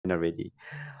already.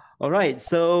 All right,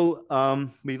 so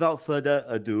without further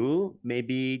ado,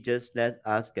 maybe just let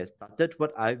us get started.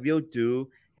 What I will do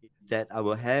is that I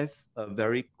will have a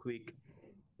very quick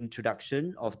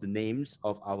introduction of the names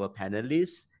of our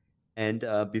panelists. And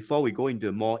before we go into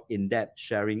a more in-depth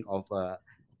sharing of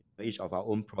each of our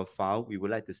own profile, we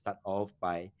would like to start off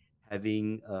by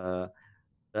having the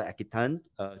Akitan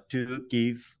to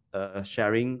give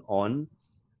sharing on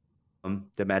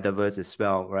the metaverse as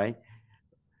well, right?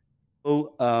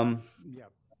 So, Yeah.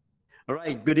 all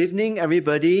right. Good evening,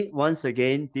 everybody. Once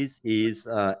again, this is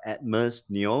Atmos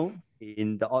Neo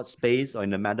in the odd space or in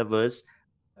the metaverse,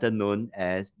 better known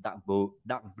as Dark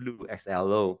Blue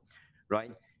XLO,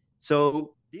 right?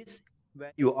 So this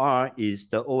where you are is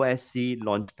the OSC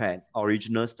Launchpad,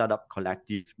 Original Startup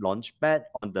Collective Launchpad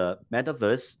on the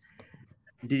metaverse.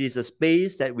 It is a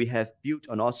space that we have built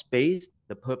on our space.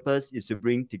 The purpose is to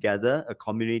bring together a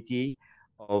community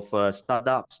of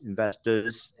startups,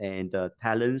 investors, and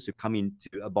talents to come into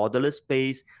a borderless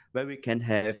space where we can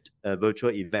have a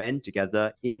virtual event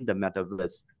together in the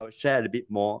metaverse. I'll share a little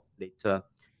bit more later.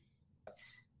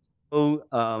 So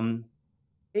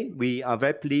we are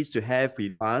very pleased to have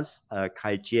with us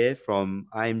Kai Jie from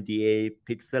IMDA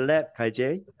Pixel Lab. Kai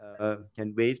Jie,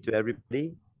 can wave to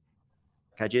everybody.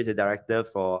 Kai Jie is the director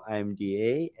for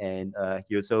IMDA, and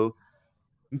he also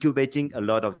incubating a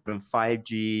lot of different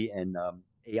 5G and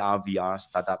AR, VR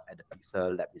startup at the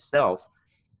Pixel Lab itself.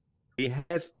 We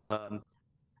have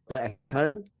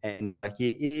Akin, and he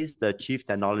is the chief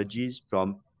technologist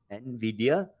from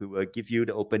NVIDIA, who will give you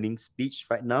the opening speech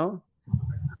right now.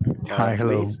 Hi,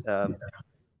 hello. Wave,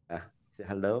 say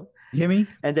hello. Hear me?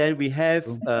 And then we have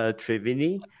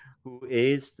Triveni, who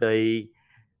is the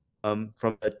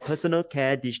from the personal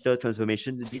care digital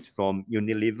transformation lead from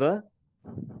Unilever.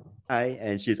 Hi,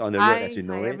 and she's on the road as you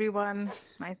know Hi it. everyone.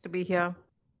 Nice to be here.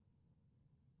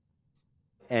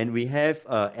 And we have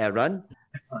Aaron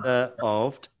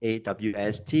of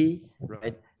AWST,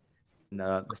 right?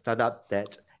 A startup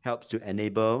that helps to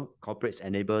enable corporates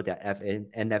enable their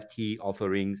NFT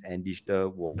offerings and digital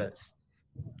wallets.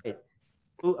 Okay.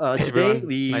 So today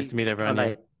we nice to meet everyone.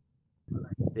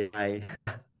 Hi.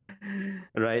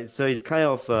 Right. So it's kind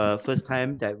of first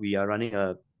time that we are running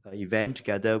a event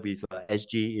together with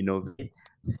SGInnovate.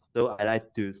 So I'd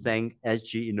like to thank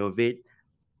SGInnovate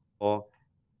for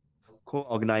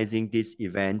co-organizing this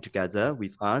event together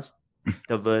with us,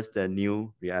 Metaverse the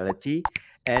New Reality.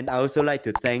 And I also like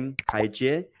to thank Kai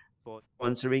Jie for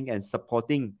sponsoring and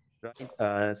supporting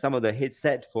some of the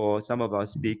headset for some of our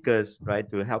speakers, right,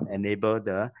 to help enable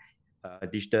the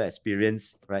digital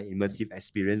experience, right, immersive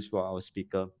experience for our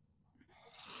speaker.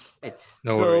 Right.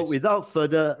 No so worries. without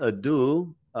further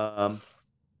ado,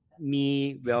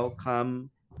 me welcome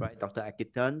Dr.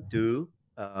 Akitan to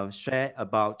share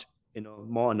about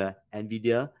more on the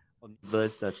NVIDIA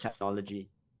Omniverse technology.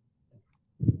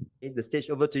 Okay, the stage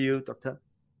over to you, Doctor.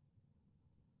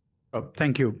 Oh,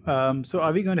 thank you. So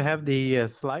are we going to have the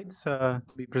slides to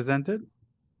be presented?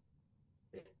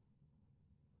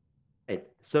 Right.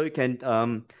 So you can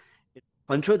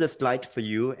control the slide for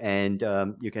you, and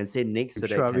you can say next so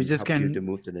Sure, that we can just help you can. to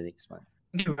move to the next one.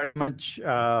 Thank you very much.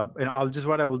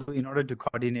 What I will do in order to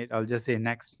coordinate, I'll just say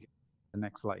next, the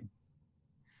next slide.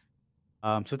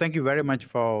 So thank you very much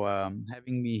for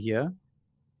having me here.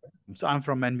 So I'm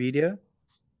from NVIDIA,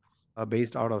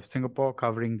 based out of Singapore,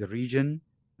 covering the region.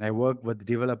 And I work with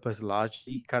developers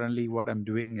largely. Currently, what I'm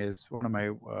doing is one of my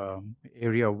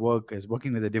area of work is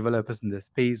working with the developers in the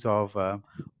space of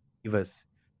Omniverse.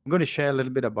 I'm going to share a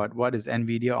little bit about what is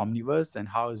NVIDIA Omniverse and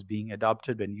how it's being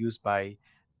adopted and used by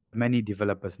many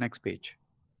developers. Next page.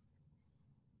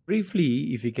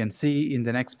 Briefly, if you can see in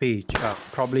the next page,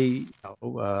 probably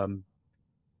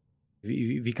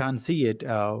we can't see it.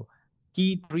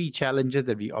 Key three challenges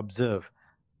that we observe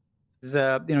is,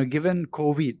 given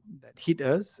COVID that hit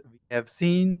us, we have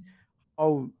seen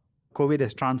how COVID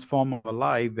has transformed our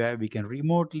life, where we can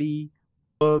remotely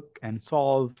work and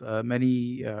solve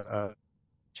many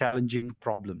challenging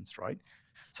problems, right?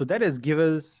 So that has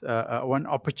given us one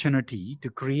opportunity to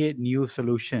create new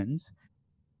solutions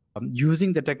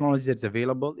using the technology that's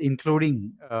available,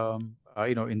 including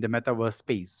in the metaverse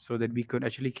space, so that we could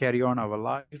actually carry on our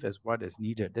life as what is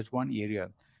needed. That's one area.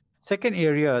 Second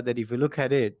area, that if you look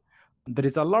at it, there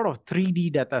is a lot of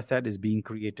 3D data set is being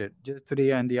created. Just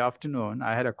today in the afternoon,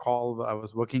 I had a call. I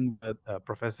was working with a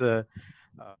professor.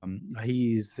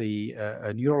 He's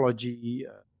a neurology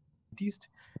scientist,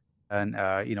 and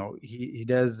he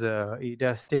takes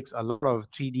a lot of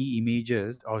 3D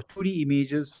images or 2D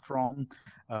images from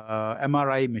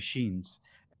MRI machines,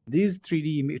 these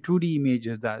 2D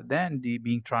images that are then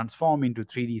being transformed into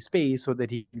 3D space so that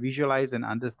he can visualize and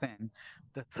understand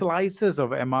the slices of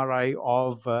MRI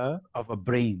of a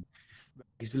brain.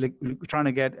 He's trying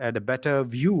to get at a better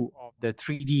view of the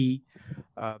 3D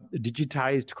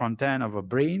digitized content of a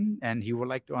brain, and he would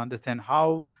like to understand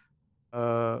how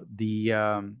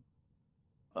the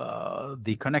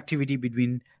connectivity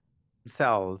between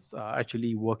cells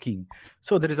actually working.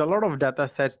 So there is a lot of data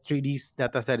sets, 3D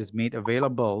data set is made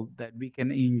available that we can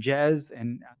ingest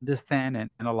and understand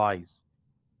and analyze.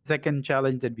 Second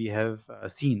challenge that we have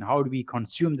seen, how do we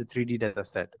consume the 3D data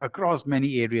set across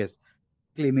many areas?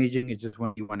 Imaging is just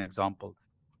only one example.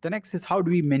 The next is how do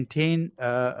we maintain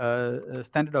a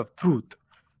standard of truth?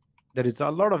 There is a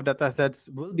lot of data sets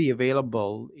will be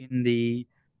available in the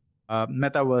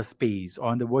metaverse space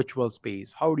or in the virtual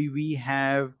space. How do we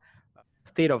have a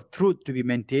state of truth to be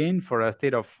maintained for a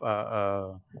state of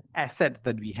assets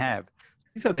that we have?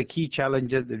 These are the key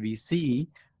challenges that we see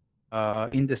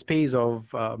in the space of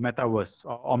metaverse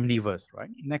or omniverse, right?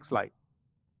 Next slide.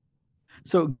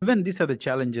 So given these are the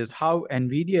challenges, how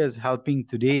NVIDIA is helping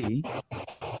today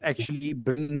actually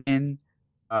bring in,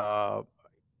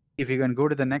 if you can go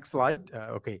to the next slide,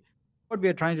 okay. What we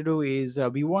are trying to do is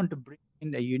we want to bring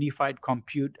in a unified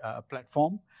compute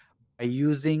platform by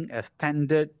using a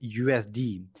standard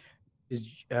USD, is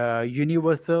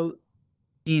universal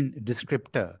in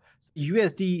descriptor.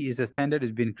 USD is a standard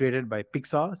that's been created by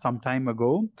Pixar some time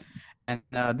ago. And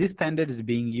this standard is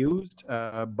being used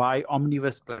by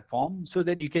Omniverse platform so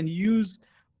that you can use,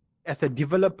 as a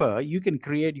developer, you can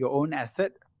create your own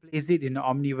asset, place it in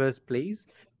Omniverse place.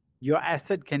 Your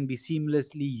asset can be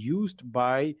seamlessly used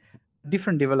by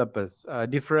different developers,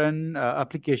 different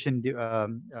application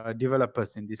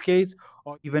developers in this case,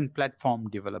 or even platform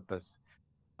developers.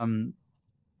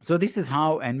 So this is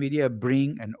how NVIDIA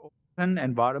bring an open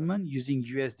environment using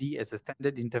USD as a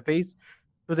standard interface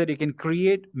so that you can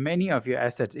create many of your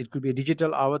assets. It could be a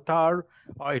digital avatar,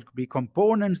 or it could be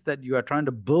components that you are trying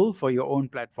to build for your own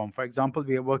platform. For example,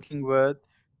 we are working with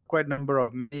quite a number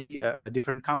of many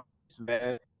different companies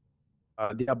where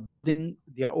they are building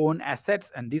their own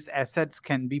assets, and these assets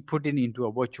can be put into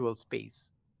a virtual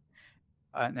space.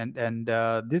 And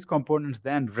these components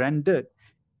then rendered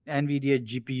NVIDIA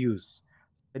GPUs,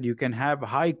 that you can have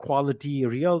high quality,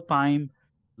 real time,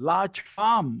 large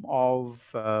farm of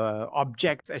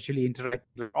objects actually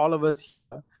interacting. All of us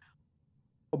here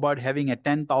about having a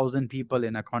 10,000 people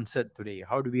in a concert today.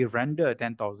 How do we render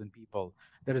 10,000 people?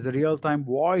 There is a real time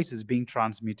voice is being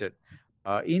transmitted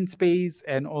in space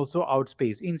and also out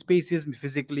space. In space is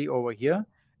physically over here.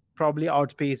 Probably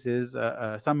out space is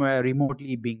somewhere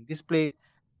remotely being displayed.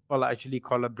 People are actually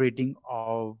collaborating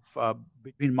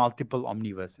between multiple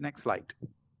omniverse. Next slide.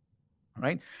 All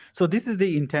right. So this is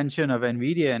the intention of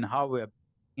NVIDIA and how we're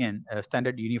in a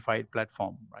standard unified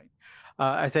platform, right?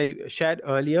 As I shared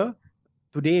earlier,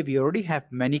 today we already have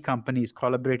many companies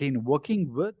collaborating,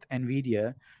 working with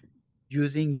NVIDIA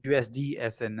using USD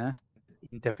as an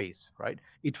interface, right?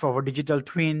 It's for digital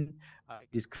twin, it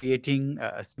is creating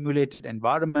a simulated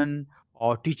environment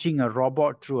or teaching a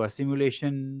robot through a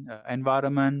simulation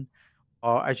environment,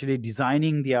 or actually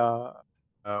designing their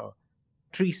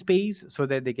tree space so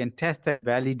that they can test and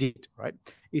validate, right?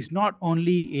 It's not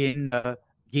only in the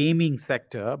gaming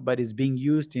sector, but it's being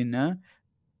used in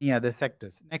many other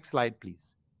sectors. Next slide,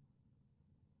 please.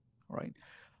 All right.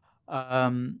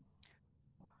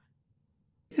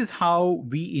 This is how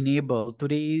we enable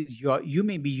today. You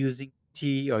may be using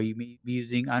T, or you may be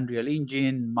using Unreal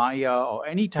Engine, Maya, or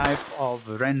any type of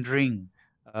rendering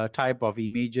type of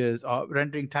images or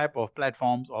rendering type of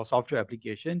platforms or software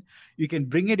application. You can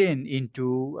bring it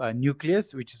into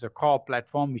Nucleus, which is a core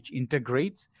platform which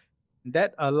integrates.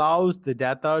 That allows the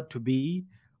data to be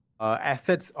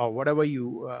assets or whatever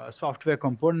you software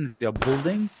components you're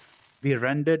building be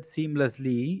rendered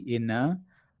seamlessly in a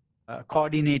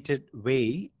coordinated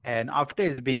way, and after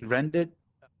it's been rendered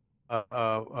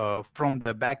from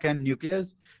the backend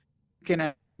Nucleus, you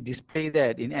can display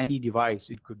that in any device.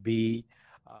 It could be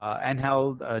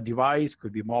handheld device,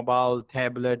 could be mobile,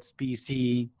 tablets,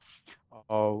 PC,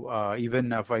 or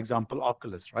even, for example,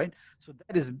 Oculus, right? So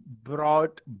that is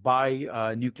brought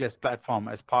by Nucleus platform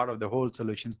as part of the whole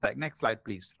solution stack. Next slide,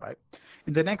 please. Right.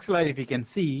 In the next slide, if you can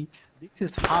see,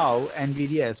 this is how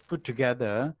NVIDIA has put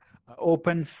together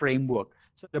open framework.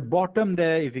 So the bottom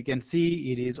there, if you can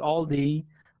see, it is all the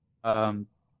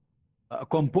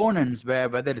components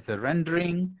whether it's a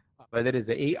rendering, whether it's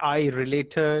AI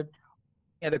related,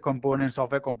 any other components,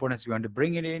 software components you want to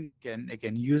bring it in, you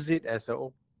can use it as a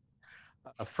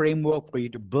framework for you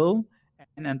to build.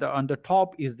 and on the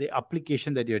top is the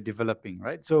application that you're developing,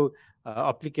 right? So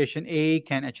application A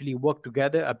can actually work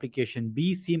together, application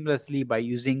B seamlessly by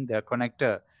using the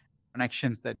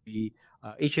connections that we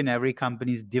each and every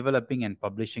company is developing and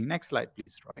publishing. Next slide,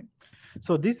 please. Right.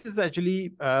 So this is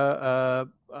actually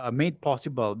made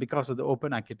possible because of the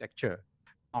open architecture.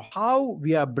 Now, how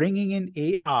we are bringing in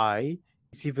AI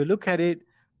is, if you look at it,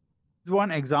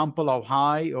 one example of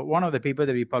one of the paper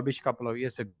that we published a couple of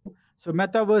years ago. So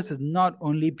metaverse is not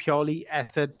only purely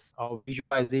assets or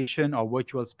visualization or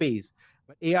virtual space,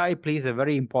 but AI plays a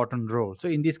very important role. So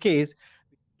in this case,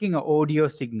 taking an audio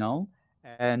signal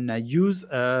and use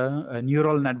a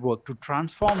neural network to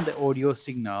transform the audio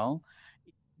signal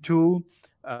to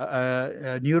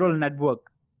a neural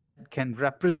network that can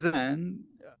represent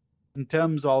in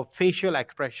terms of facial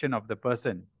expression of the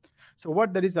person. So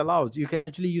what that is allows, you can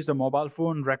actually use a mobile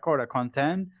phone, record a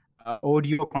content,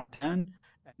 audio content,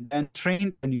 and then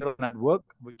train a neural network,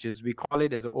 which is, we call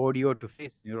it as an audio to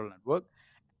face neural network.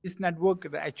 This network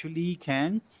actually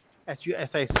can,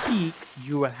 as I speak,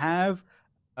 you will have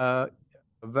a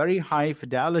very high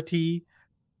fidelity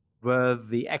with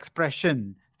the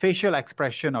expression, facial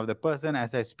expression of the person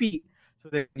as I speak. So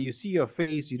that when you see your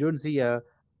face, you don't see a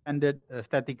standard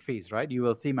static face, right? You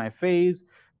will see my face,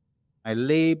 my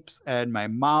lips, and my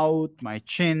mouth, my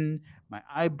chin, my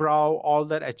eyebrow, all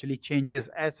that actually changes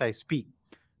as I speak.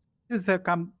 This is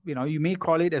you may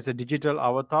call it as a digital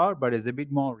avatar, but it's a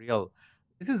bit more real.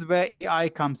 This is where AI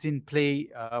comes in play,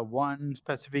 one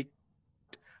specific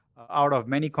part out of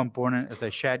many components, as I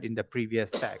shared in the previous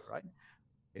tag, right?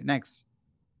 Okay, next.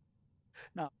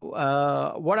 Now,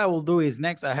 what I will do is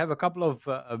next, I have a couple of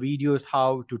videos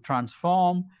how to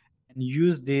transform and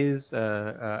use these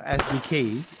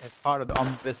SDKs as part of the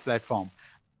Omniverse platform.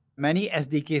 Many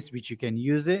SDKs which you can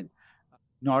use it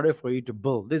in order for you to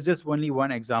build. This is just only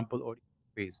one example audio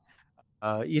interface.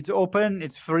 It's open,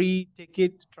 it's free, take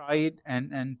it, try it,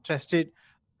 and test it.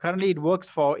 Currently, it works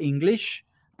for English.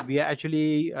 We are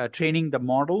actually training the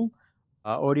model,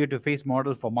 audio to face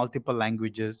model for multiple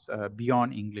languages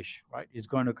beyond English. Right? It's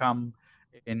going to come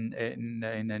in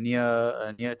a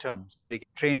near term. So they can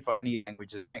train for any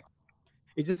languages. Next.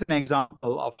 It's just an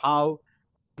example of how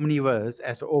Omniverse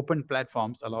as open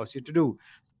platforms allows you to do.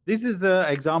 This is an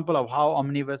example of how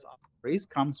Omniverse operates.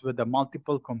 Comes with the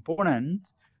multiple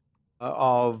components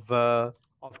of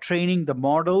training the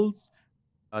models,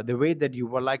 the way that you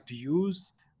would like to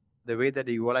use, the way that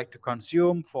you would like to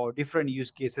consume for different use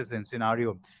cases and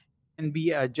scenario. It can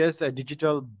be just a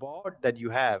digital board that you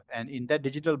have, and in that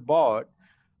digital board,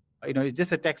 it's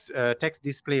just a text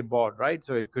display board, right?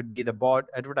 So it could be the board,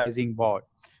 advertising board.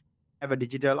 Have a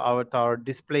digital avatar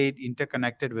displayed,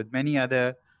 interconnected with many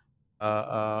other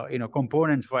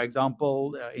components. For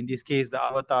example, in this case, the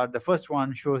avatar, the first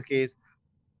one showcase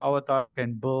avatar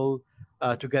can build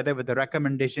together with the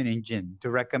recommendation engine to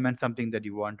recommend something that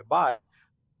you want to buy.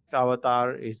 This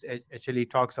avatar is actually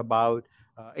talks about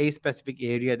a specific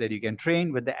area that you can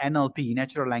train with the NLP,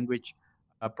 natural language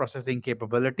processing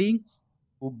capability,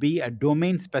 to be a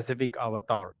domain specific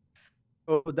avatar.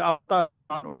 So the avatar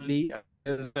is not only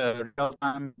just real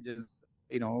time, just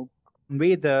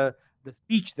convey the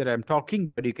speech that I'm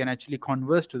talking, but you can actually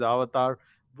converse to the avatar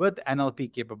with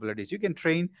NLP capabilities. You can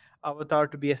train avatar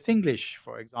to be a Singlish,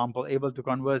 for example, able to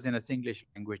converse in a Singlish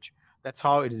language. That's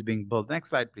how it is being built. Next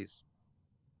slide, please.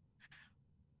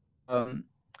 How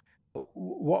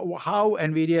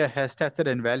NVIDIA has tested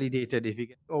and validated, if you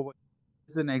can over,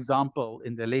 this is an example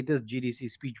in the latest GDC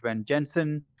speech when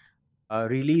Jensen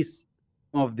released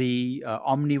some of the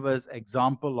Omniverse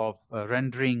example of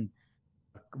rendering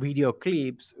video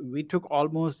clips. We took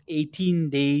almost 18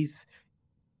 days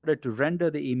in order to render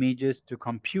the images to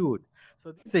compute.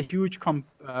 So this is a huge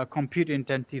compute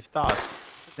intensive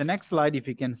task. The next slide, if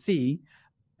you can see,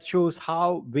 shows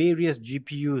how various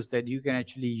GPUs that you can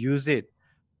actually use it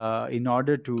in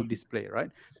order to display, right?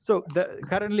 So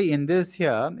currently in this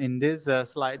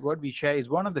slide, what we share is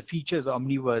one of the features of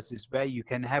Omniverse is where you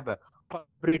can have a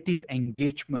collaborative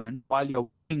engagement while you're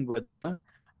working with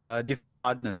different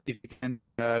partners. If you can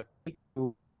click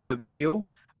to the video,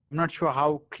 I'm not sure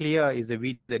how clear is the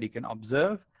video that you can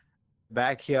observe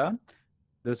back here.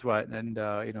 This one, and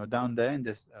down there in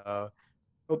this.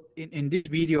 So in this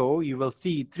video, you will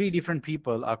see 3 different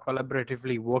people are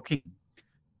collaboratively working.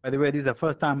 By the way, this is the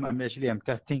first time I'm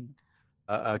testing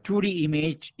a 2D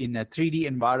image in a 3D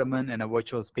environment and a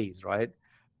virtual space, right?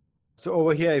 So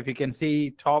over here, if you can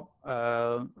see top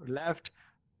left,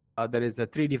 there is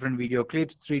 3 different video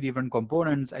clips, 3 different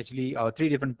components, actually, 3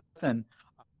 different person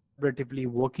collaboratively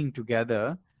working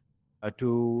together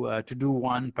to do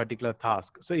one particular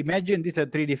task. So imagine these are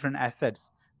 3 different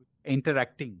assets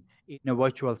interacting in a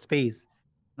virtual space.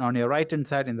 And on your right-hand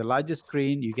side, in the larger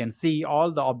screen, you can see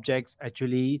all the objects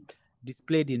actually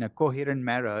displayed in a coherent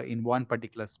manner in one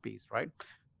particular space, right?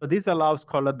 So this allows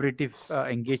collaborative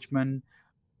engagement.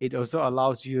 It also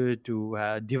allows you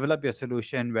to develop your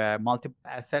solution where multiple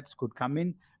assets could come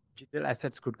in, digital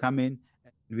assets could come in,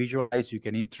 and visualize, you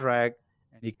can interact,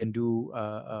 and you can do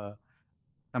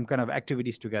some kind of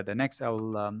activities together. Next, I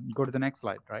will go to the next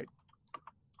slide, right?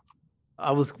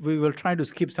 We will try to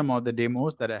skip some of the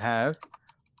demos that I have,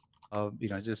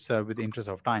 just with the interest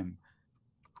of time.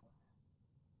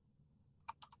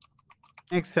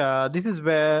 Next, this is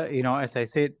where, as I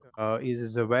said,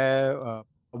 is where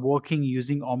working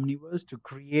using Omniverse to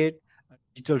create a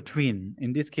digital twin.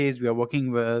 In this case, we are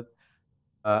working with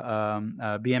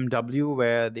BMW,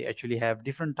 where they actually have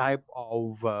different type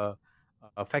of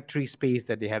factory space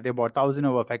that they have. There are about 1,000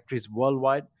 of factories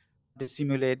worldwide to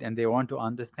simulate, and they want to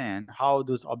understand how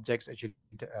those objects actually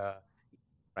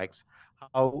interacts,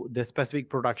 how the specific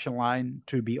production line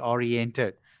to be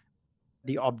oriented,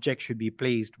 the object should be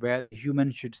placed, where the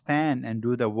human should stand and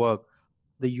do the work,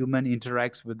 the human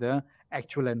interacts with the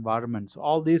actual environment. So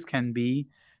all these can be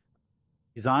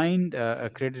designed,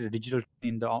 created a digital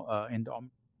in the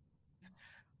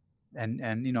and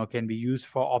can be used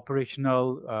for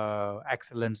operational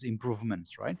excellence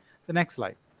improvements, right? The next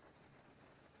slide.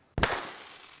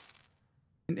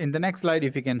 In the next slide,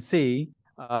 if you can see,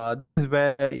 this is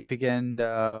where you can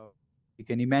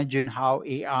imagine how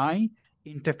AI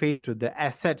interface to the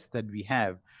assets that we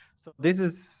have. So this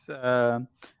is in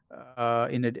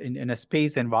a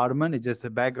space environment. It's just a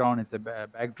background, it's a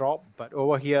backdrop, but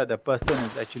over here the person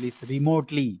is actually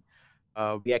remotely.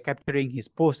 We are capturing his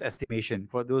post estimation.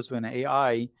 For those who are in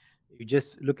AI, you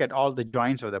just look at all the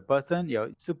joints of the person,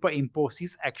 you superimpose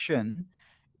his action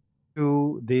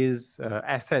to these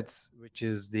assets, which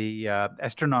is the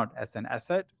astronaut as an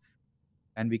asset,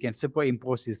 and we can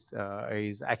superimpose his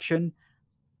action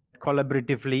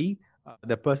collaboratively.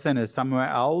 The person is somewhere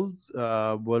else,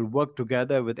 will work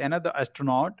together with another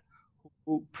astronaut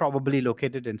who probably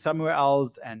located in somewhere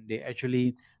else, and they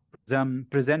actually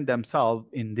present themselves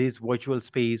in this virtual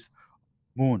space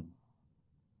moon.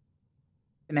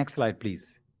 Next slide,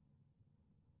 please.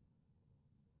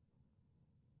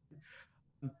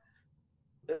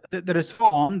 There is so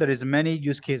on. There is many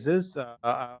use cases.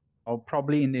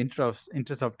 Probably in the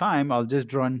interest of time, I'll just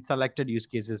draw in selected use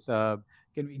cases.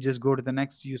 Can we just go to the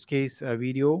next use case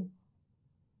video?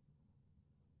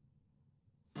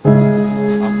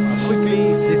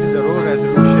 Quickly, this is a raw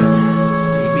resolution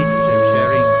image which I'm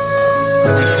sharing.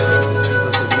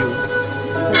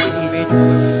 The image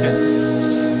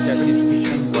Japanese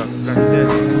vision was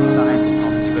rendered time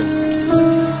Omniverse.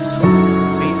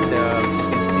 You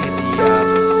can see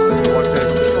the water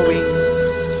flowing.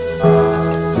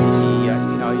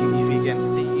 You can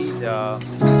see the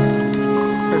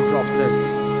droplets,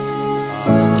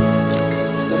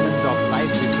 elements of light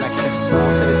reflection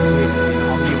that is created in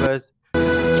Omniverse.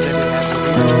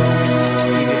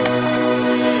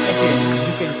 Again,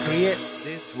 you can create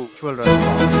this virtual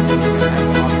restaurant. You can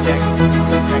have objects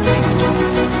interacting,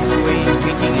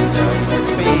 meeting in the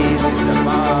space, in the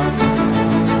bar,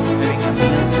 having a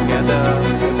meal together,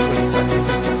 virtually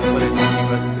participating in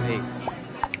Omniverse today.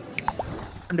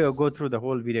 I'm going to go through the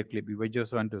whole video clip. We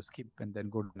just want to skip and then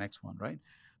go to the next one, right?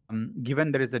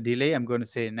 Given there is a delay, I'm going to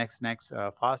say next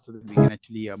fast so that we can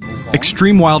actually move on.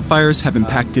 Extreme wildfires have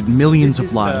impacted millions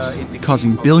of lives,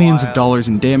 causing billions of dollars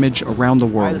in damage around the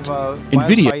world.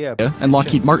 NVIDIA and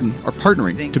Lockheed Martin are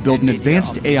partnering to build an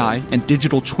advanced AI and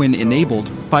digital twin-enabled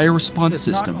fire response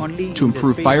system to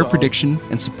improve fire prediction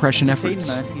and suppression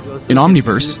efforts. In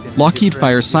Omniverse, Lockheed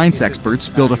Fire's science experts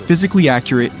build a physically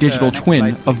accurate digital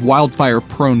twin of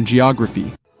wildfire-prone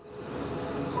geography.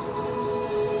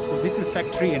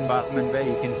 Factory environment where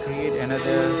you can create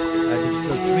another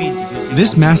digital twin.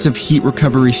 This massive heat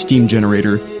recovery steam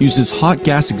generator uses hot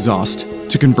gas exhaust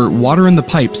to convert water in the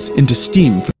pipes into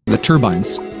steam for the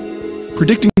turbines.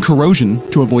 Predicting corrosion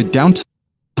to avoid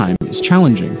downtime is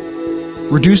challenging.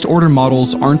 Reduced order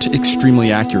models aren't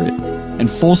extremely accurate,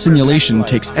 and full simulation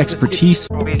takes expertise.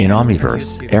 In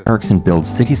Omniverse, Ericsson builds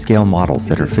city-scale models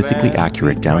that are physically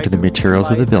accurate down to the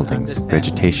materials of the buildings,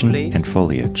 vegetation, and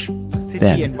foliage.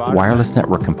 Then, wireless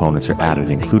network components are added,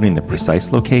 including the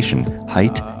precise location,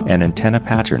 height, and antenna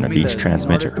pattern of each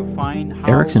transmitter.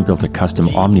 Ericsson built a custom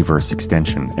Omniverse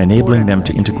extension, enabling them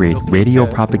to integrate radio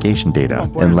propagation data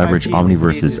and leverage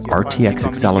Omniverse's RTX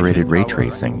accelerated ray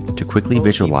tracing to quickly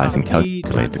visualize and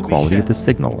calculate the quality of the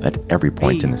signal at every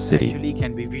point in the city.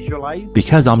 visualize.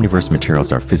 Because Omniverse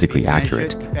materials are physically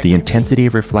accurate, the intensity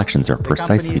of reflections are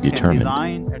precisely determined.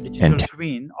 Design a digital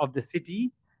twin of the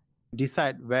city,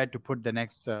 decide where to put the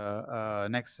next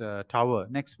tower.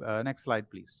 Next slide,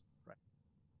 please. Right.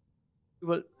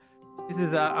 Well, this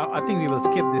is I think we will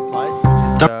skip this slide,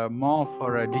 which is more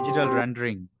for a digital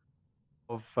rendering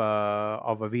of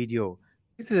a video.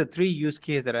 This is a 3 use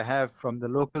case that I have from the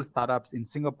local startups in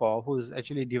Singapore who's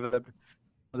actually developed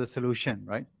the solution,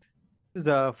 right? This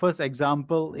is first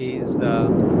example is using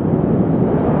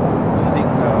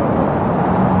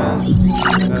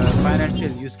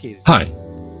financial use case. Hi,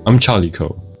 I'm Charlie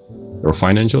Ko, your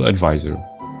financial advisor.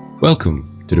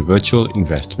 Welcome to the Virtual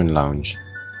Investment Lounge.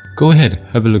 Go ahead,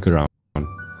 have a look around.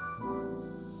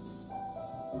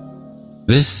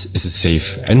 This is a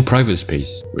safe and private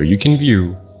space where you can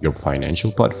view your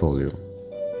financial portfolio.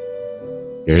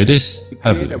 Here it is,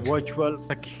 have a look. A virtual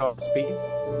secure space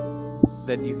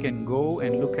that you can go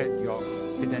and look at your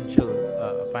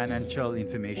financial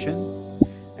information,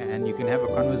 and you can have a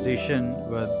conversation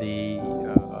with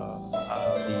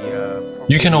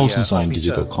you can also sign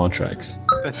digital contracts.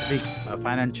 Specific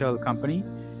financial company,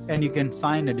 and you can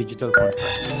sign a digital contract.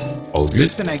 All good?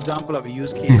 It's an example of a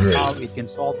use case how it can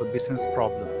solve a business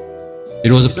problem.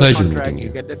 It was a Digital pleasure contract, meeting you.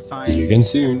 You get that See signed. you again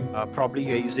soon. Probably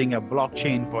you're using a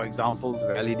blockchain, for example, to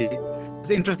validate. It's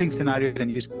interesting scenarios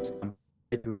and use cases.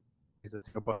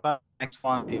 Next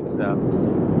one is the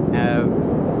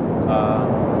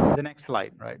next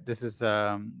slide, right? This is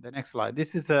the next slide.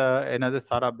 This is another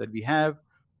startup that we have.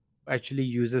 Actually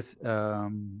uses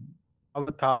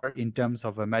avatar in terms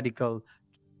of a medical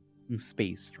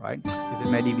space, right? Is it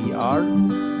MediVR?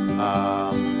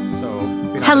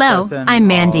 Hello, I'm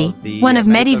Mandy, one of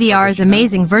MediVR's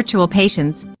amazing virtual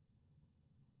patients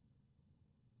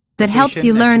that helps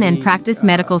you learn and practice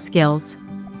medical skills.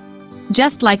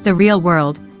 Just like the real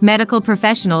world, medical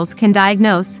professionals can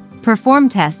diagnose, perform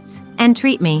tests, and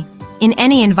treat me in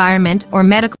any environment or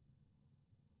medical.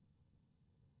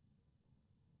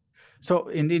 So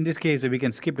in this case, we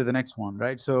can skip to the next one,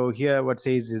 right? So here what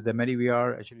says is the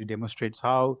MediVR actually demonstrates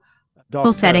how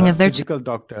a setting of their physical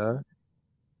doctor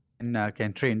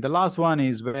can train. The last one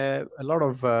is where a lot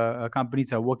of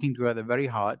companies are working together very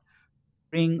hard,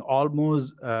 bring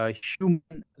almost human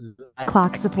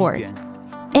clock support.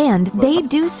 And they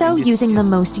do so using the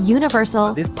most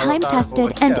universal,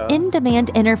 time-tested, and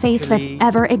in-demand interface that's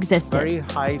ever existed,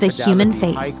 the human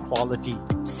face.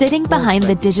 Sitting behind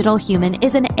the digital human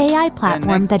is an AI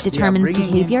platform that determines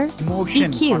behavior,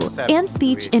 EQ, and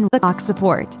speech in clock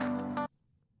support.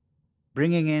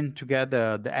 Bringing in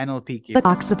together the NLP case.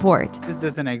 Clock support. This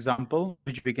is an example,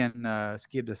 which we can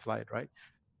skip the slide, right?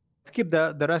 Skip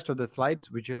the rest of the slides,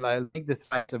 which I'll make the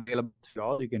slides available to you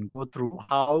all. You can go through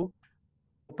how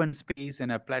open space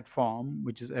and a platform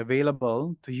which is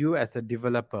available to you as a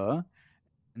developer,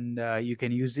 and you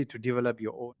can use it to develop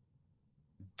your own.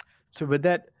 So with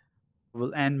that,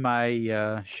 we'll end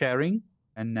my sharing,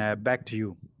 and back to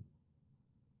you.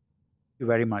 Thank you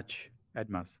very much,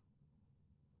 Edmas.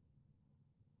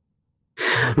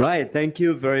 Right, thank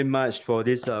you very much for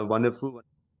this wonderful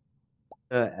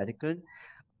akin.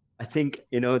 I think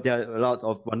there are a lot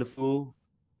of wonderful,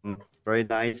 very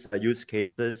nice use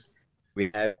cases we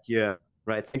have here.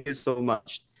 Right, thank you so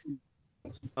much.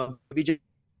 We just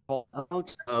call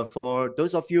out for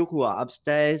those of you who are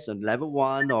upstairs on level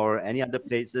 1 or any other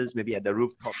places, maybe at the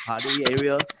rooftop party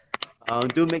area.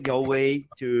 Do make your way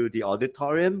to the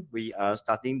auditorium. We are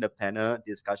starting the panel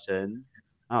discussion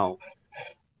now.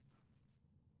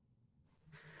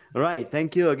 All right,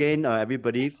 thank you again,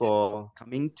 everybody, for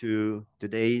coming to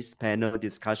today's panel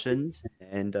discussions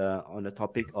and on the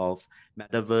topic of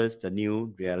Metaverse, the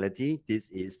new reality. This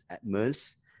is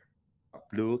Atmos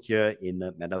Blue here in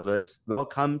the Metaverse.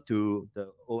 Welcome to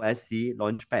the OSC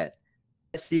Launchpad.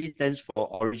 OSC stands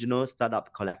for Original Startup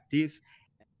Collective.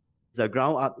 It's a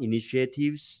ground-up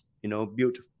initiatives,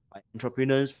 built by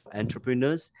entrepreneurs for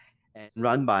entrepreneurs, and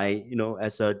run by,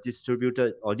 as a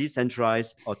distributed or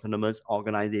decentralized autonomous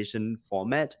organization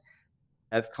format.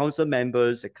 Have council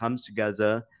members that comes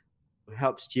together to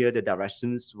help steer the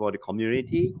directions for the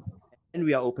community. And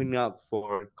we are opening up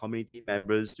for community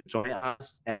members to join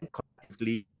us and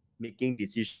collectively making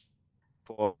decisions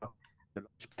for the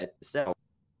launchpad itself.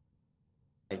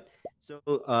 Right. So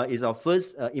it's our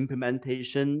first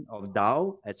implementation of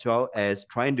DAO, as well as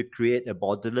trying to create a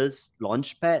borderless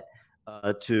launchpad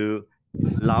to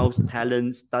allow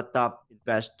talent, startup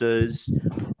investors,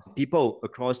 people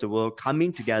across the world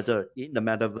coming together in the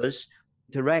metaverse,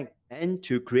 interact and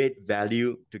to create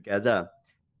value together.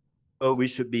 So we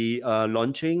should be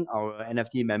launching our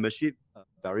NFT membership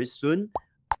very soon.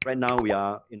 Right now we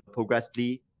are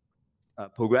progressively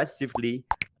progressively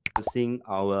seeing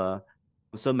our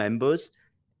council members.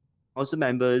 Council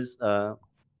members,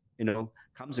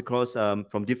 comes across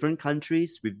from different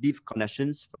countries with deep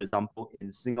connections. For example,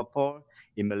 in Singapore,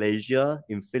 in Malaysia,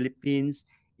 in Philippines,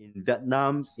 in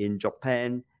Vietnam, in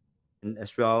Japan, and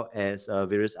as well as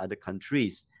various other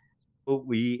countries. So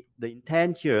the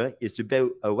intent here is to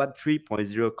build a Web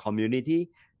 3.0 community.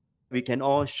 We can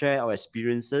all share our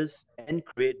experiences and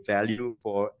create value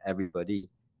for everybody,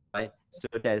 right? So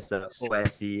that's the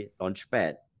OSC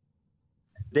Launchpad.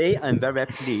 Today, I'm very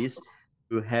pleased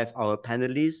to have our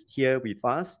panelists here with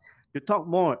us to talk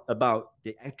more about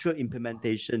the actual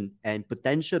implementation and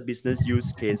potential business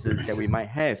use cases that we might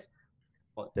have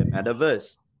for the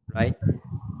metaverse, right?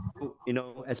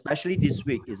 Especially this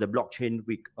week is a blockchain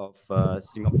week of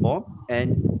Singapore,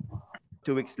 and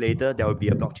 2 weeks later, there will be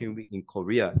a blockchain week in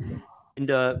Korea. And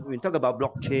when we talk about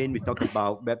blockchain, we talk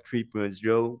about Web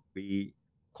 3.0, we,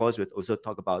 of course, will also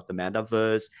talk about the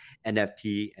metaverse,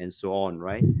 NFT, and so on,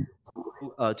 right?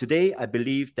 Today, I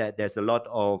believe that there's a lot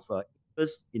of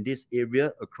interest in this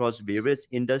area across various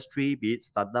industry, be it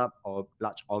startup or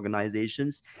large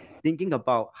organizations, thinking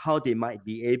about how they might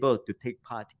be able to take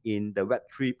part in the Web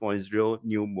 3.0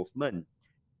 new movement.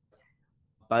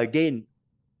 But again,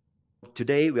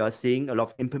 today we are seeing a lot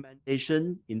of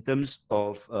implementation in terms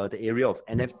of the area of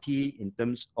NFT, in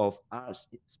terms of art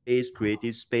space,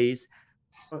 creative space,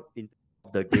 in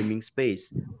the gaming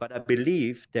space. But I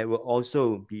believe there will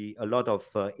also be a lot of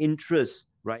interest,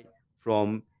 right,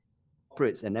 from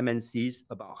corporates and MNCs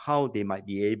about how they might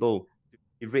be able to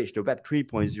leverage the Web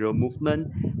 3.0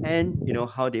 movement, and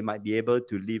how they might be able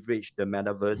to leverage the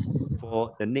metaverse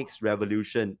for the next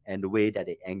revolution and the way that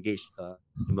they engage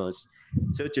customers.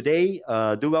 So today,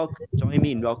 join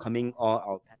me in welcoming all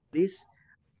our panelists.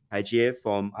 Kai Jie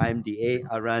from IMDA,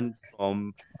 Aran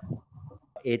from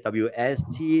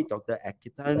AWST, Dr.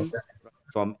 Akin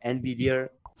from NVIDIA,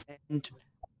 and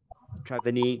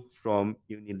Travani from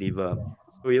Unilever.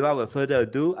 So without further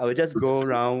ado, I will just go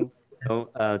around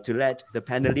to let the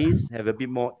panelists have a bit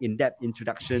more in-depth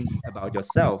introduction about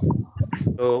yourself.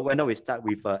 So why don't we start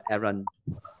with Aaron?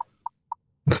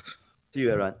 To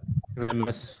you, Aaron.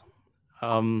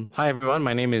 Hi, everyone.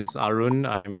 My name is Arun.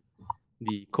 I'm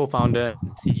the co-founder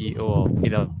and CEO of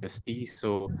AWST.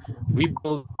 So we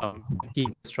build key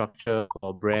infrastructure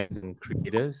for brands and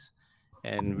creators,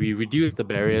 and we reduce the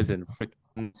barriers and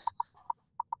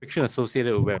friction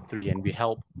associated with Web3, and we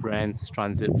help brands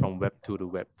transit from Web2 to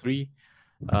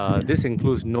Web3. This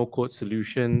includes no-code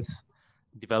solutions,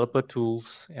 developer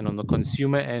tools, and on the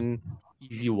consumer end,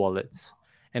 easy wallets.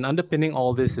 And underpinning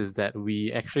all this is that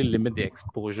we actually limit the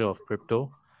exposure of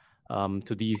crypto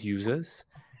to these users,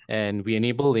 and we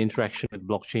enable the interaction with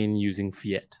blockchain using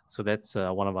fiat. So that's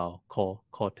one of our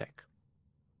core tech.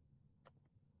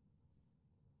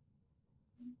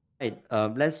 Right,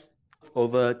 let's move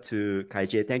over to Kai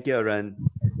Jie. Thank you, Aaron.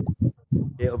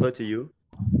 Okay, over to you.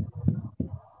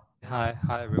 Hi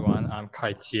everyone. I'm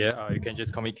Kai Jie. You can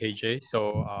just call me KJ.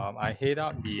 So I head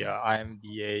up the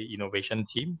IMDA innovation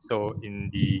team. So in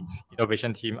the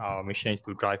innovation team, our mission is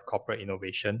to drive corporate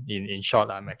innovation. In short,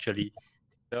 I'm actually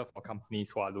for companies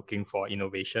who are looking for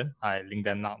innovation. I link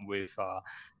them up with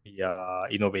the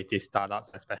innovative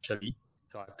startups, especially.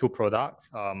 So I have two products.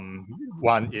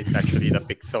 One is actually the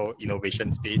Pixel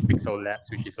innovation space, Pixel Labs,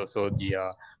 which is also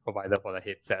the provider for the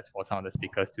headsets for some of the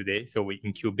speakers today. So we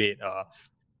incubate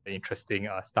interesting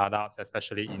startups,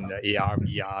 especially in the AR,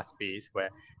 VR space, where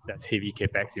there's heavy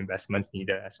capex investments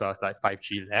needed, as well as like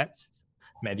 5G labs.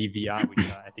 MediVR, which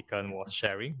Akin was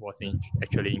sharing, was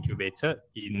actually incubated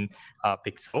in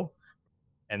Pixel.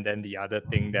 And then the other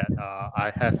thing that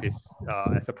I have is,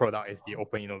 as a product, is the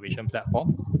open innovation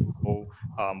platform. So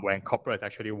when corporates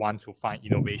actually want to find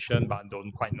innovation but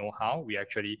don't quite know how, we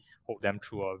actually hold them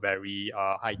through a very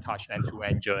high-touch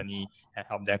end-to-end journey and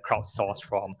help them crowdsource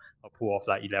from a pool of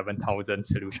like 11,000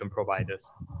 solution providers.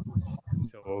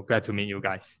 So glad to meet you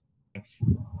guys. Thanks.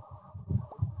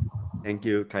 Thank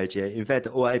you, Kai Jie. In fact, the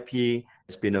OIP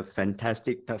has been a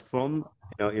fantastic platform.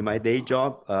 In my day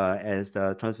job as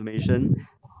the transformation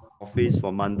office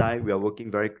for Mandai, we are working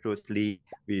very closely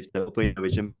with the Open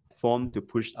Innovation Platform to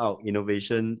push out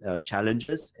innovation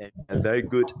challenges, and a very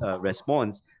good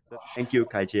response. So thank you,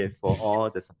 Kai Jie, for all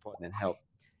the support and help.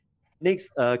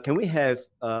 Next, can we have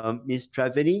Ms.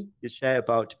 Travani to share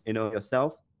about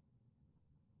yourself?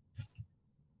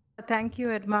 Thank you,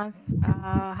 Edmas.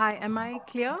 Hi, am I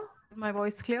clear? Is my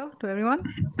voice clear to everyone?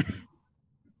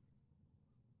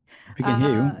 We can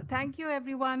hear you. Thank you,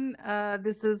 everyone.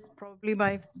 This is probably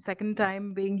my second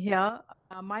time being here.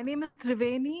 My name is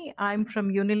Triveni. I'm from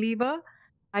Unilever.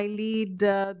 I lead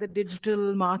the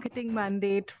digital marketing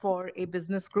mandate for a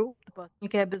business group, the personal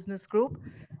care business group.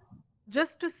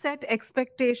 Just to set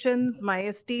expectations, my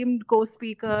esteemed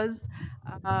co-speakers,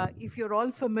 if you're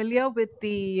all familiar with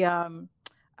the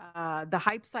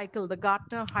hype cycle, the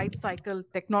Gartner hype cycle,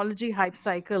 technology hype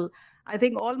cycle, I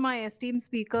think all my esteemed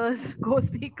speakers,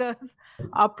 co-speakers,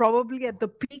 are probably at the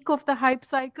peak of the hype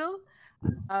cycle.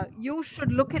 You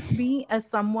should look at me as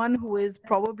someone who is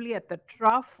probably at the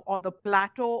trough or the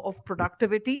plateau of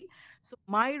productivity. So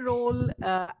my role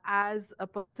as a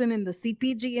person in the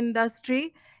CPG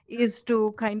industry is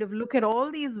to kind of look at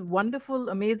all these wonderful,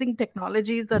 amazing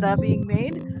technologies that are being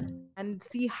made and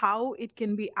see how it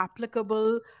can be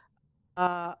applicable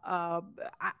uh, uh,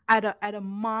 at a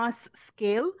mass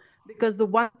scale, because the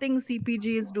one thing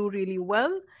CPGs do really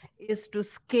well is to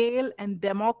scale and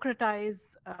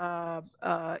democratize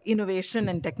innovation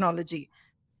and technology.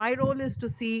 My role is to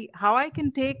see how I can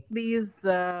take these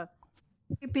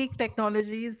peak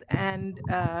technologies and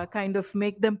kind of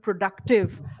make them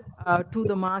productive to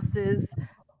the masses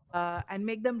and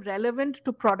make them relevant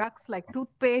to products like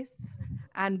toothpastes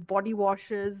and body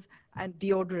washes and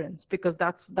deodorants, because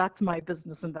that's my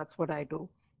business and that's what I do.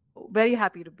 Very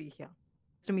happy to be here.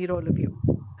 Nice to meet all of you.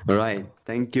 All right.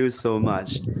 Thank you so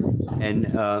much.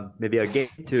 And maybe again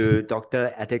to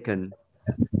Dr. Akin.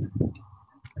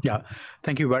 Yeah,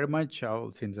 thank you very much.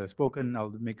 Since I've spoken,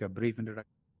 I'll make a brief introduction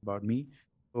about me.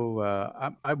 So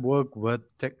I work with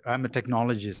tech. I'm a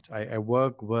technologist. I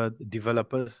work with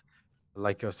developers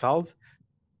like yourself.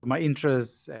 My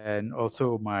interests and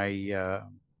also my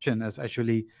mission is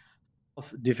actually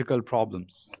solve difficult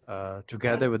problems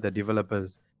together with the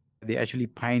developers. They're actually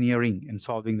pioneering in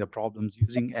solving the problems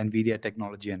using NVIDIA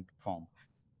technology and platform.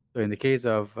 So in the case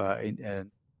of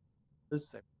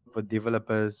this, I work with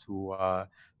developers who are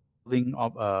solving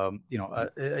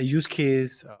a use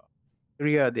case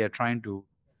area they are trying to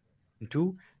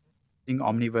into using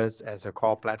Omniverse as a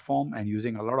core platform and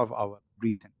using a lot of our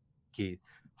recent case.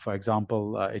 For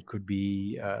example, it could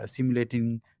be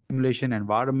simulation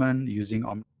environment using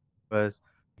Omniverse.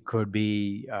 It could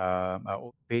be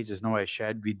pages now I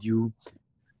shared with you.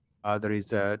 There is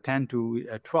 10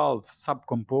 to 12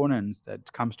 subcomponents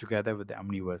that comes together with the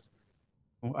Omniverse.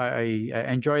 I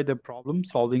enjoy the problem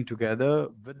solving together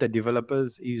with the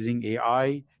developers using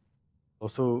AI,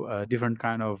 also different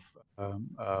kind of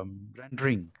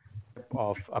rendering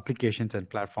of applications and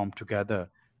platform together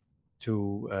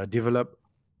to develop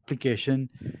application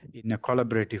in a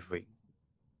collaborative way.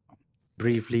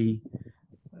 Briefly,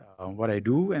 what I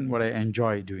do and what I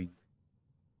enjoy doing.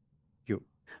 Thank you.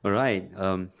 All right.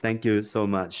 Thank you so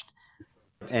much.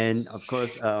 And of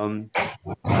course,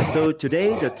 so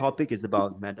today the topic is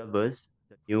about Metaverse,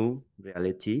 the new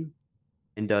reality.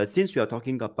 And since we are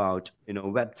talking about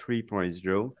Web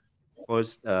 3.0, of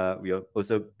course, we'll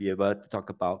also be able to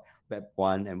talk about Web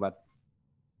 1 and Web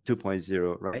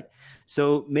 2.0, right?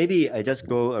 So maybe I just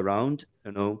go around,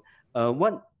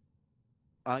 what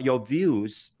are your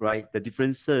views, right? The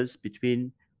differences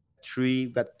between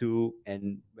 3, Web 2,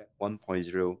 and Web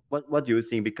 1.0. What do you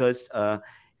think? Because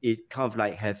it kind of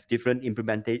like have different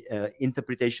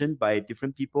interpretation by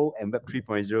different people, and Web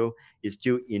 3.0 is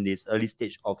still in its early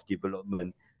stage of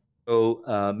development. So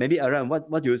maybe Aran,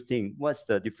 what do you think? What's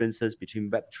the differences between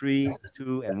Web 3,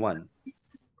 2, and 1?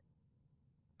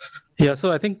 Yeah,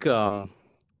 so I think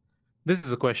this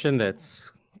is a question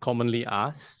that's commonly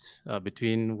asked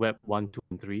between Web 1, 2,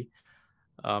 and 3.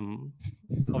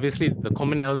 Obviously, the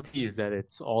commonality is that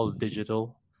it's all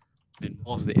digital. It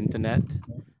involves the internet.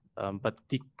 But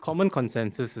the common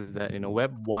consensus is that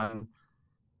Web 1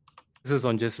 focuses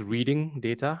on just reading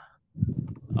data.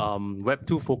 Web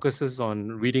 2 focuses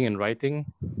on reading and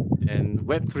writing. And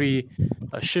Web 3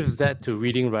 shifts that to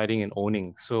reading, writing, and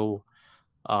owning. So,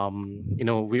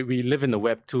 we live in the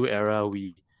Web 2 era.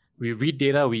 We read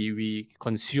data, we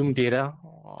consume data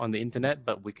on the internet,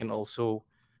 but we can also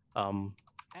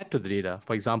add to the data.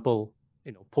 For example,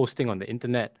 posting on the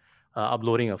internet,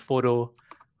 uploading a photo,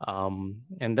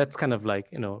 and that's kind of like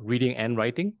reading and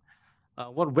writing.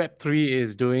 What Web 3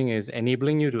 is doing is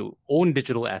enabling you to own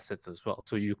digital assets as well.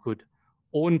 So you could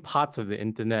own parts of the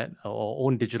internet or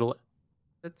own digital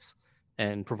assets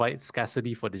and provide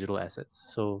scarcity for digital assets.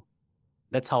 So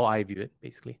that's how I view it,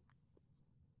 basically.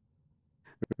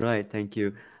 Right, thank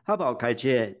you. How about Kai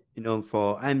Jie?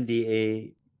 For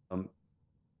IMDA,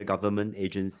 the government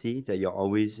agency that you're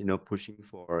always, pushing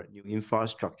for new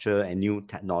infrastructure and new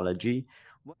technology.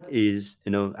 What is,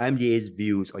 IMDA's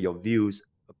views or your views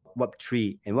of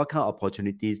Web3, and what kind of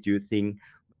opportunities do you think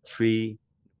Web3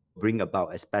 bring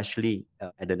about, especially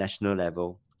at the national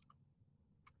level?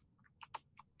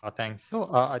 Thanks. So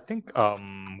I think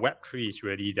Web3 is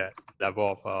really that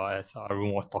level of, as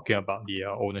Arun was talking about, the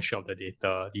ownership of the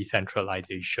data,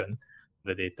 decentralization of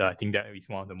the data. I think that is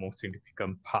one of the most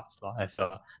significant parts as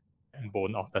a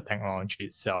backbone of the technology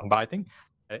itself. But I think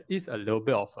there is a little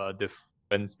bit of a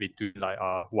difference between like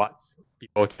what's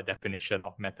people's definition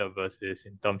of metaverse is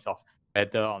in terms of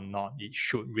whether or not it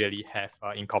should really have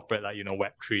incorporate like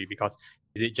Web3, because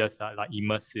is it just like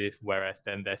immersive, whereas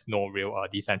then there's no real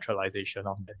decentralization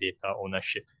of the data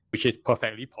ownership, which is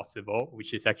perfectly possible,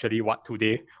 which is actually what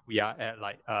today we are at,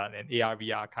 like an AR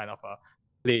VR kind of a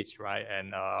place, right?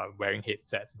 And wearing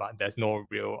headsets, but there's no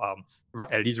real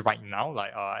at least right now,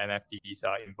 like NFTs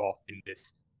are involved in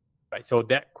this, right? So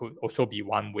that could also be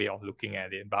one way of looking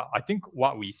at it. But I think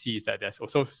what we see is that there's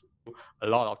also a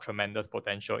lot of tremendous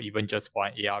potential, even just for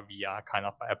an AR VR kind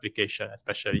of application,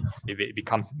 especially if it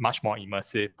becomes much more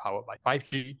immersive, powered by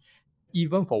 5G.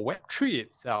 Even for Web3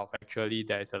 itself, actually,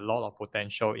 there is a lot of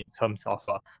potential in terms of,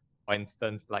 for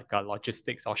instance, like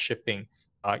logistics or shipping.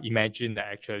 Imagine that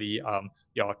actually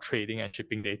your trading and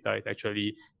shipping data is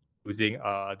actually using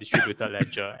a distributed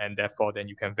ledger, and therefore then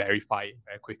you can verify it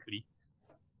very quickly.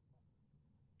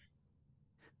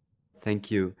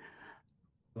 Thank you.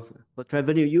 For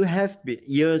Trevor, you have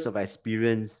years of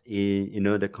experience in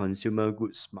the consumer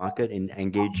goods market in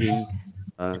engaging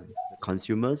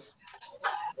consumers.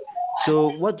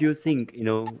 So what do you think,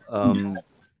 Web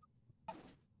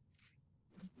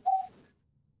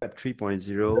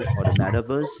 3.0 or the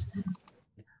metaverse,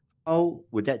 how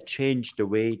would that change the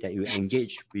way that you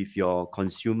engage with your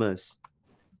consumers?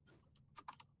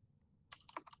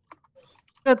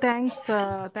 So thanks,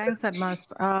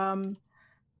 Admas.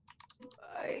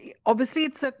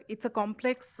 Obviously, it's a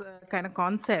complex kind of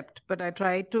concept, but I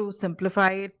try to simplify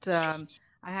it. I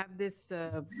have this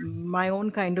my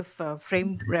own kind of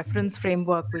reference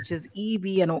framework, which is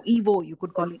EVO. You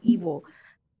could call it EVO.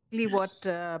 Really, what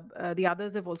the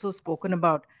others have also spoken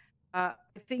about. I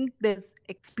think there's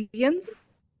experience,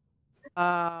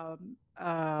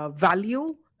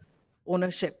 value,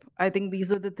 ownership. I think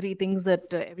these are the three things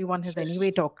that everyone has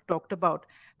anyway talked about.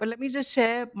 But let me just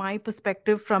share my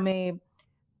perspective from a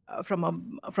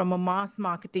mass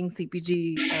marketing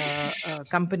CPG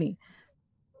company.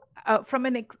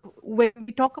 When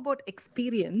we talk about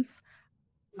experience,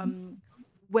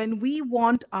 when we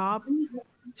want our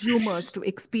consumers to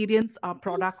experience our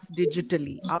products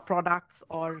digitally, our products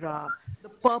or the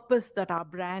purpose that our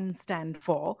brands stand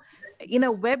for, in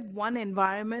a Web1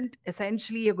 environment,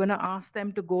 essentially you're going to ask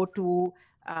them to go to,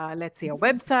 let's say, a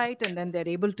website, and then they're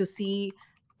able to see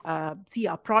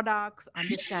our products,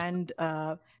 understand,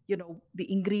 the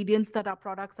ingredients that our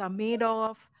products are made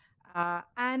of,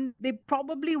 and they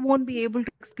probably won't be able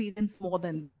to experience more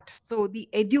than that. So the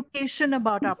education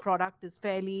about our product is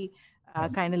fairly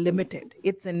kind of limited.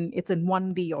 It's in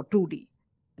 1D or 2D,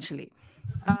 essentially.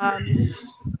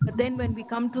 But then when we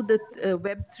come to the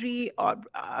Web3, or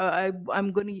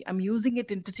I'm using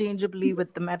it interchangeably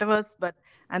with the metaverse,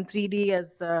 and 3D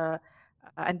as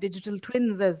and digital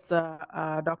twins, as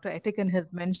Dr. Etiken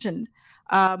has mentioned.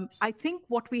 I think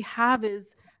what we have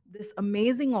is this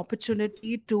amazing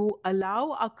opportunity to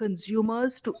allow our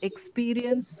consumers to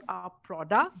experience our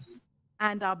products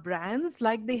and our brands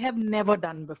like they have never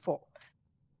done before.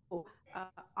 So,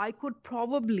 I could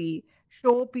probably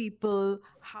show people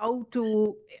how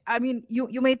to, I mean,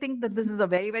 you may think that this is a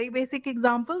very, very basic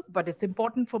example, but it's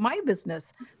important for my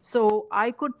business. So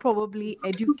I could probably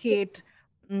educate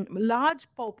large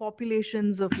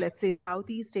populations of, let's say,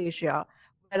 Southeast Asia,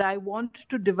 where I want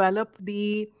to develop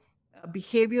the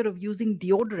behavior of using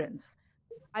deodorants.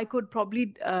 I could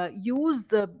probably use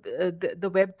the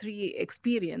Web3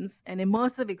 experience, an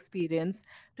immersive experience,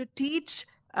 to teach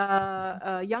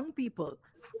young people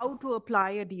how to apply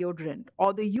a deodorant,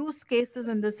 or the use cases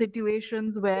and the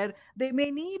situations where they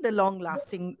may need a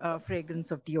long-lasting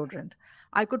fragrance of deodorant.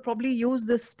 I could probably use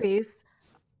this space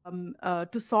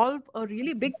to solve a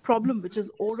really big problem, which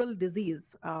is oral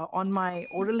disease on my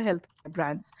oral health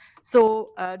brands.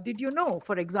 So did you know,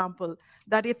 for example,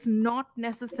 that it's not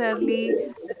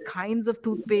necessarily the kinds of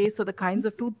toothpaste or the kinds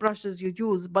of toothbrushes you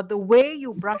use, but the way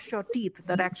you brush your teeth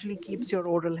that actually keeps your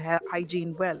oral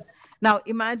hygiene well. Now,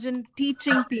 imagine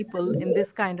teaching people in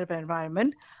this kind of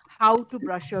environment how to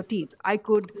brush your teeth. I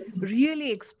could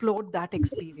really explode that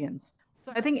experience.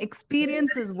 So I think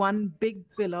experience is one big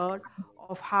pillar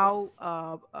of how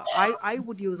I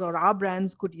would use, or our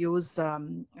brands could use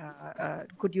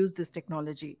this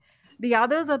technology. The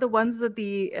others are the ones that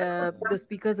the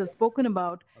speakers have spoken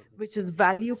about, which is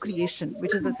value creation,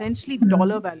 which is essentially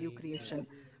dollar value creation.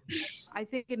 I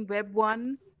think in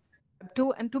Web1,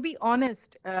 to be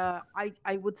honest,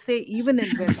 I would say even in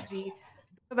Web3,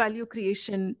 value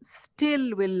creation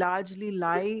still will largely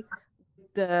lie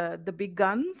with the big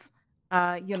guns.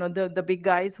 The big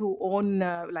guys who own,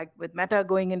 like with Meta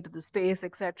going into the space,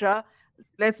 etc.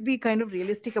 Let's be kind of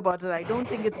realistic about it. I don't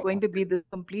think it's going to be the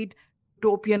complete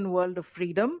utopian world of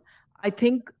freedom. I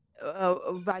think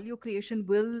value creation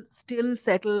will still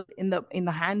settle in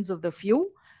the hands of the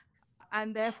few,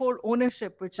 and therefore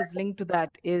ownership, which is linked to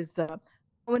that, is how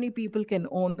many people can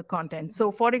own the content.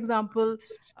 So, for example,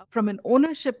 from an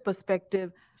ownership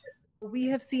perspective, we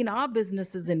have seen our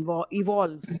businesses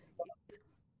evolve. It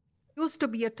used to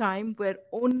be a time where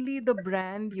only the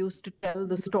brand used to tell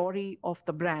the story of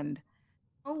the brand.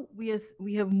 Now we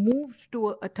have moved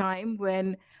to a time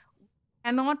when we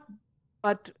cannot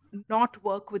but not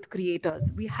work with creators.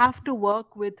 We have to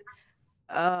work with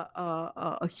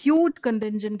a huge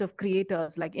contingent of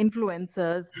creators like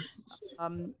influencers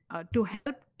to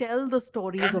help tell the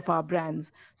stories of our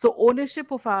brands. So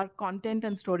ownership of our content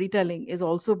and storytelling is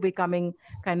also becoming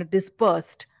kind of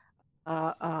dispersed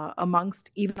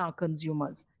amongst even our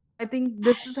consumers. I think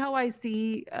this is how I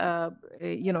see,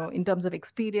 in terms of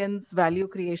experience, value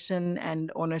creation,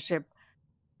 and ownership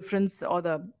difference, or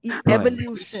the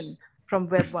evolution from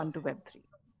Web 1 to Web 3.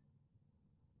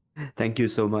 Thank you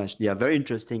so much. Yeah, very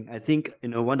interesting. I think,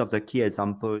 one of the key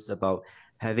examples about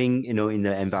having, in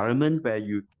the environment where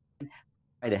you can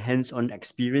provide a hands-on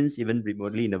experience, even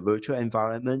remotely in a virtual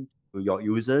environment to your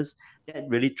users, that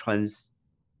really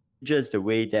changes the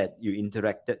way that you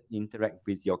interact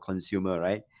with your consumer,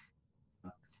 right?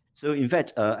 So in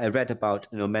fact, I read about,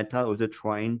 Meta also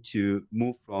trying to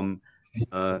move from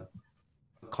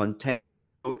content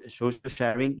social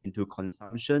sharing into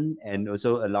consumption, and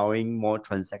also allowing more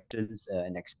transactions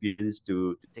and experience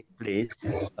to take place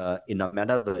in our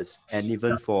metaverse. And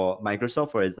even for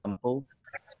Microsoft, for example,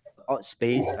 odd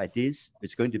space like this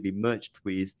is going to be merged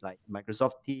with like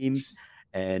Microsoft Teams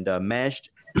and meshed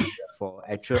for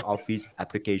actual office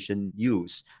application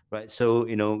use, right? So,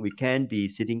 we can be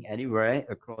sitting anywhere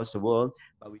across the world,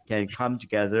 but we can come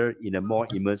together in a more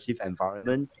immersive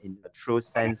environment in a true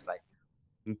sense, like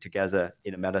together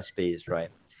in a meta space, right?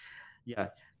 Yeah.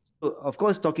 So of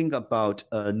course, talking about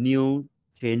new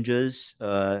changes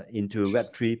into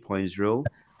Web 3.0,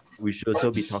 we should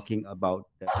also be talking about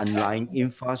the underlying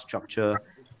infrastructure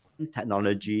and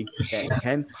technology that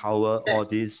can power all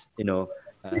this,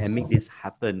 and make this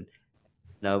happen.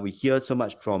 Now we hear so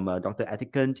much from Dr.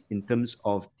 Akin in terms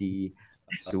of the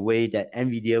way that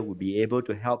NVIDIA would be able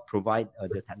to help provide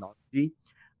the technology.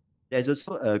 There's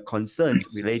also a concern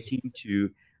relating to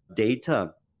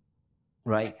data,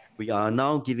 right? We are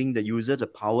now giving the user the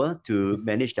power to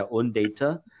manage their own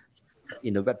data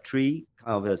in a Web3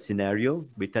 kind of a scenario,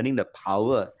 returning the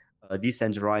power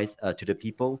decentralized to the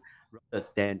people rather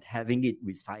than having it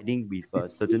residing with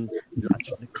certain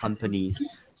large companies.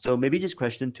 So maybe this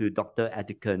question to Dr.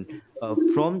 Akin,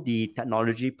 from the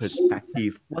technology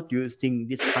perspective, what do you think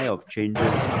this kind of changes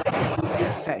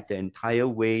affect the entire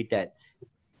way that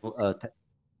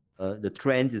the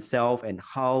trends itself, and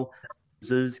how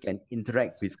users can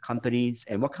interact with companies,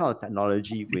 and what kind of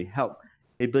technology will help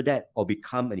enable that or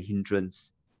become a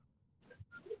hindrance?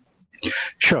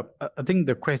 Sure. I think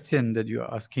the question that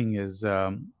you're asking is,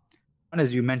 one,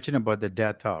 as you mentioned about the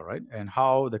data, right? And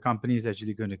how the company is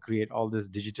actually going to create all this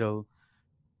digital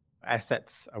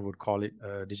assets, I would call it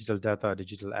digital data,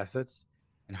 digital assets,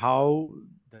 and how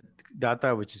the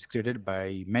data which is created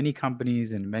by many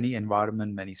companies in many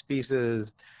environments, many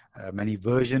spaces, many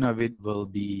version of it will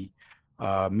be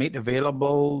made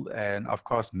available and of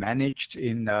course managed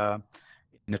in a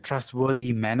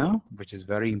trustworthy manner, which is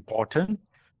very important,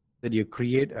 that you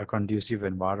create a conducive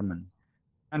environment.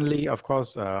 Finally, of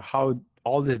course, how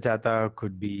all this data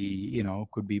could be,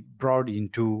 could be brought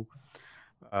into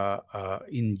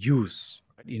in use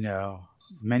in a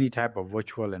many type of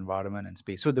virtual environment and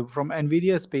space. So from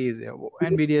NVIDIA space,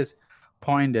 NVIDIA's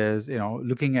point is,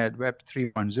 looking at Web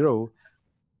 3.0,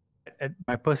 at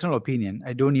my personal opinion,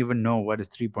 I don't even know what is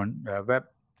Web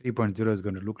 3.0 is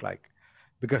going to look like,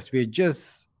 because we are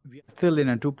still in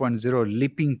a 2.0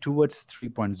 leaping towards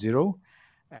 3.0,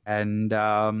 and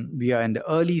we are in the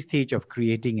early stage of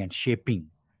creating and shaping.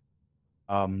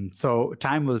 So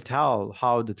time will tell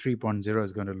how the 3.0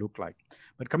 is going to look like.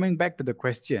 But coming back to the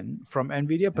question, from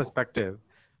NVIDIA perspective,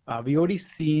 we already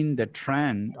seen the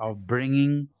trend of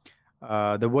bringing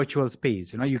the virtual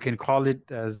space. You can call it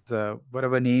as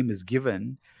whatever name is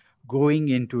given, going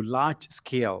into large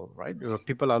scale, right?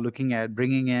 People are looking at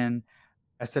bringing in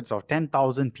assets of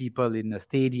 10,000 people in a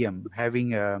stadium,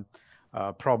 having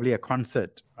probably a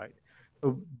concert, right?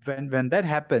 So when that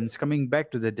happens, coming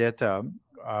back to the data,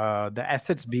 the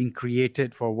assets being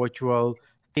created for virtual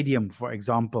stadium, for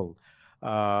example,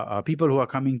 people who are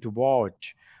coming to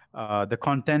watch, the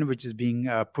content which is being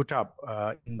put up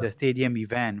in the stadium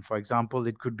event, for example,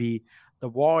 it could be the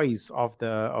voice of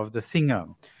the singer,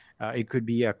 it could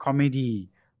be a comedy,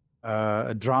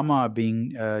 a drama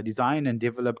being designed and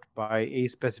developed by a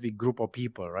specific group of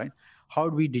people, right? How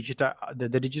do we digitize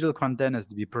the digital content has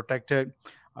to be protected,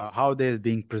 how it is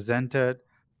being presented,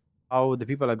 how the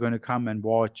people are going to come and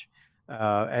watch,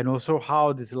 and also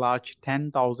how this large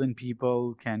 10,000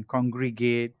 people can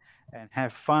congregate and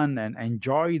have fun and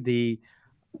enjoy the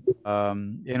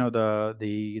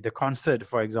the concert,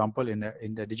 for example, in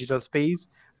the digital space,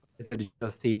 it's a digital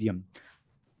stadium.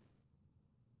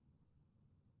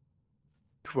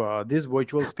 This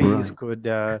virtual space could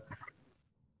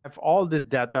have all this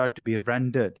data to be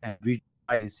rendered and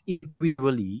visualized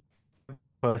individually,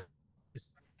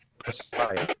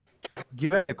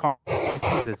 given the context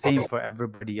is the same for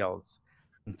everybody else.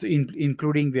 So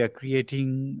including we are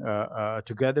creating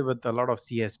together with a lot of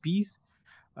CSPs,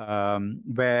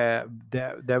 where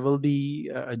there will be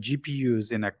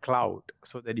GPUs in a cloud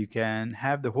so that you can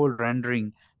have the whole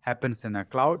rendering happens in a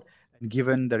cloud. And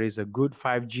given there is a good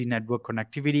 5G network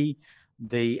connectivity,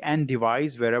 the end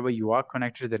device, wherever you are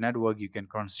connected to the network, you can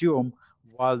consume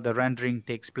while the rendering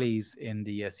takes place in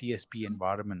the CSP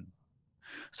environment.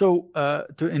 So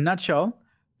in a nutshell,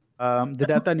 the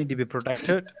data need to be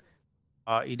protected.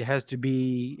 It has to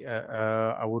be,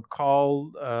 I would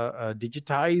call,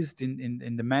 digitized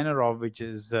in the manner of which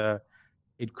is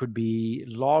it could be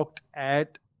logged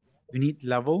at unit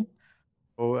level.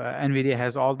 So NVIDIA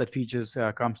has all that features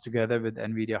comes together with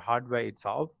NVIDIA hardware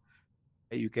itself.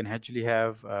 You can actually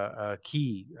have a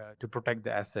key to protect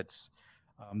the assets.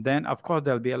 Then, of course,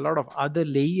 there'll be a lot of other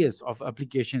layers of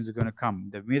applications are going to come.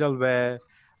 The middleware,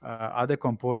 other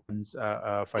components,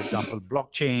 for example,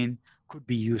 blockchain could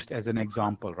be used as an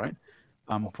example, right?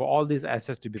 For all these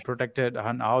assets to be protected,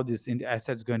 and how these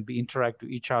assets going to be interact to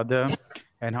each other,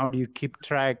 and how do you keep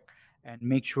track and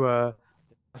make sure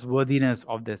the trustworthiness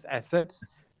of these assets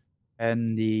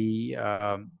and the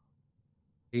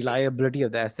reliability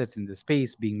of the assets in the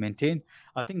space being maintained.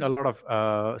 I think a lot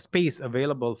of space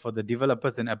available for the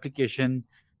developers and application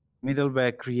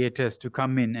middleware creators to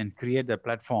come in and create the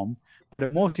platform.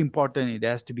 But most important, it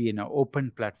has to be in an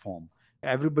open platform.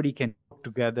 Everybody can work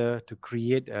together to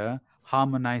create a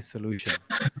harmonized solution.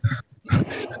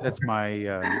 That's my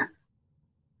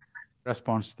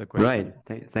response to the question.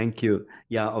 Right. Thank you.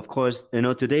 Yeah, of course,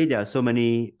 today there are so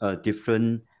many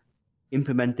different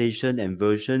implementation and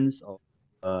versions of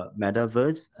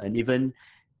Metaverse, and even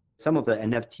some of the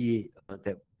NFT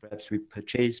that perhaps we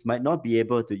purchase might not be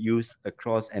able to use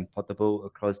across and portable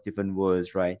across different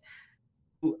worlds, right?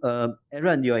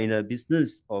 Aaron, you're in a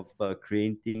business of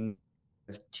creating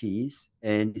NFTs,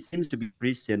 and it seems to be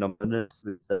pretty synonymous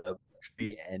with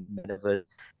Web3 and Metaverse.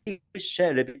 Can you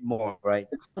share a little bit more, right?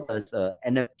 How does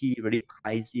NFT really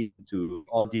ties into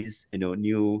all these,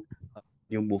 new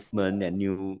movement and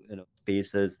new,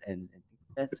 spaces and things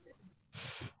like that?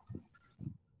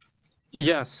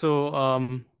 Yeah, so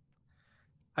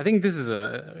I think this is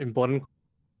an important.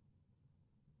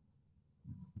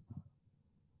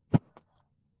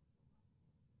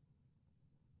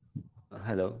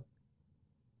 Hello.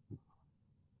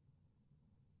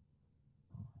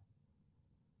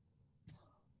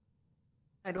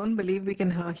 I don't believe we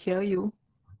can hear you.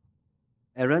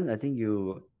 Aaron, I think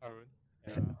you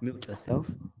Arun, mute yourself.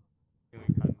 we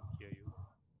can't hear you.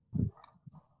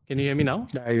 Can you hear me now?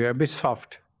 Yeah, you're a bit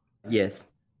soft. Yes.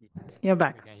 You're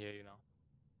back. I can hear you now.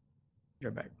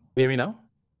 You're back. Can you hear me now?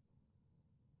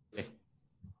 Okay.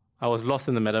 I was lost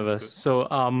in the metaverse. So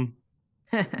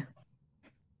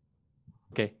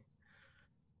okay.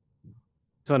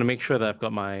 Just want to make sure that I've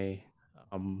got my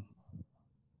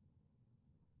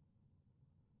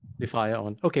the fire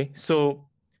on. Okay, so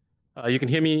you can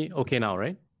hear me okay now,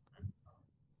 right?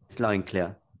 It's loud and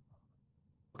clear.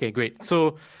 Okay, great.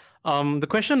 So the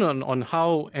question on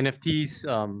how NFTs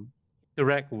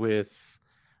interact with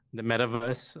the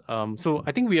metaverse. So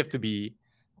I think we have to be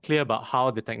clear about how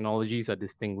the technologies are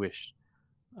distinguished.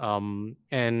 And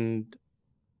in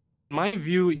my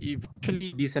view,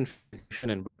 eventually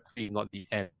decentralization and Web3 is not the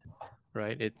end,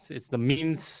 right? It's the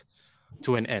means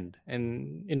to an end.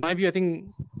 And in my view, I think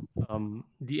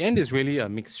the end is really a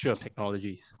mixture of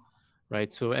technologies,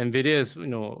 right? So NVIDIA is,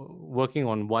 working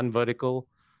on one vertical.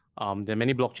 There are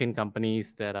many blockchain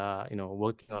companies that are,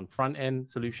 working on front-end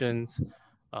solutions,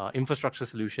 infrastructure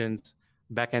solutions,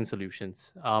 back-end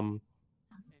solutions.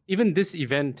 Even this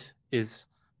event is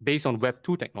based on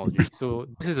Web2 technology. So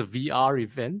this is a VR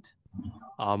event.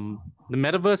 The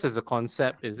metaverse as a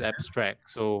concept is abstract.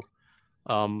 So,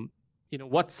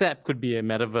 WhatsApp could be a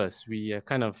metaverse. We are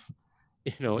kind of,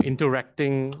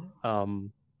 interacting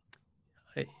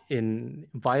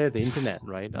via the internet,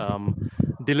 right?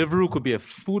 Deliveroo could be a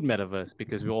food metaverse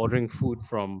because we're ordering food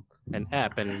from an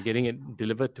app and getting it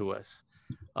delivered to us.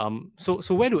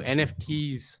 So where do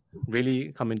NFTs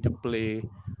really come into play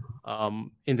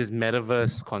in this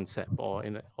metaverse concept, or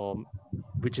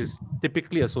which is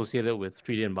typically associated with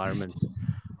 3D environments?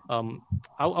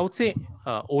 I would say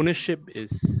ownership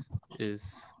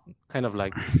is kind of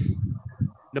like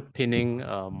the pinning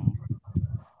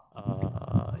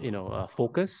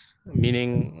focus,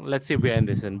 meaning let's say we're in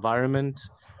this environment,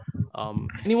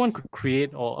 anyone could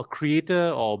create, or a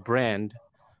creator or brand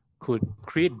could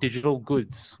create digital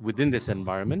goods within this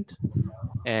environment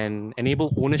and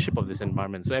enable ownership of this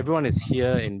environment. So everyone is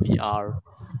here in VR.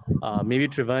 Maybe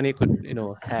Trivani could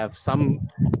have some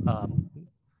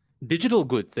digital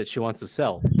goods that she wants to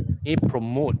sell, maybe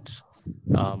promote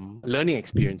learning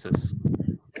experiences.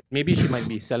 Maybe she might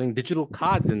be selling digital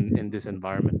cards in this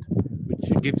environment,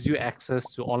 which gives you access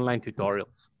to online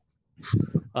tutorials.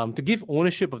 To give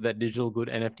ownership of that digital good,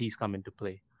 NFTs come into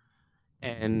play.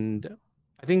 And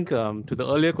I think to the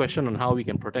earlier question on how we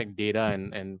can protect data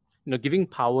and giving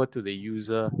power to the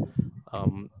user,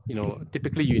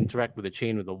 typically you interact with the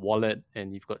chain with a wallet,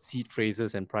 and you've got seed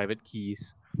phrases and private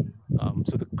keys.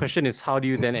 So the question is, how do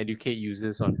you then educate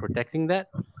users on protecting that?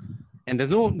 And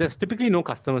there's typically no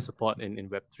customer support in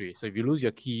Web3. So if you lose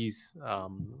your keys,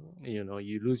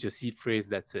 you lose your seed phrase,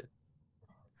 that's it.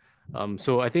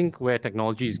 So I think where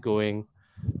technology is going,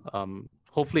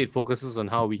 hopefully it focuses on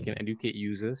how we can educate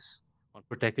users on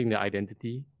protecting their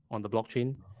identity on the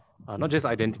blockchain. Not just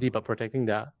identity, but protecting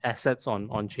their assets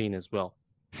on chain as well.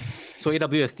 So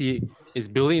AWST is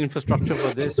building infrastructure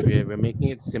for this. We're making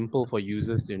it simple for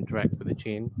users to interact with the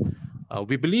chain.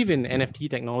 We believe in NFT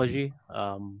technology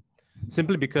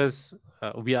simply because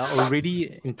we are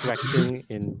already interacting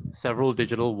in several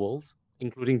digital worlds,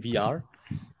 including VR.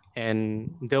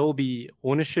 And there will be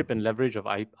ownership and leverage of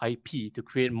IP to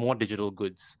create more digital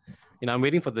goods. I'm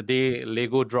waiting for the day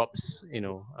Lego drops,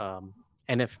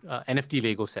 NFT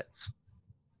Lego sets.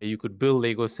 You could build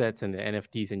Lego sets and the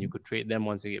NFTs, and you could trade them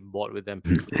once you get bored with them.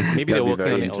 Maybe they're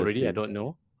working on it already. I don't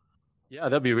know. Yeah,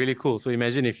 that'd be really cool. So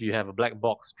imagine if you have a black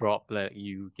box drop, like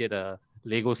you get a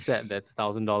Lego set that's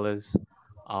 $1,000,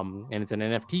 and it's an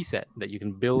NFT set that you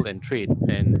can build and trade,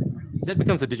 and that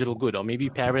becomes a digital good. Or maybe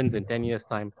parents in 10 years'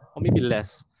 time, or maybe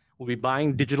less, will be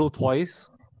buying digital toys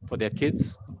for their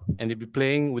kids, and they'll be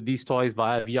playing with these toys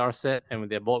via VR set, and when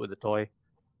they're bored with the toy,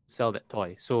 sell that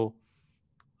toy. So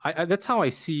that's how I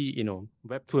see,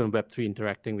 Web2 and Web3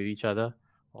 interacting with each other,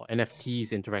 or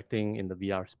NFTs interacting in the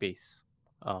VR space.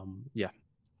 Yeah.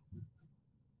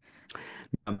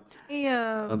 Can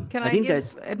I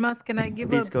give, Edmas, can I give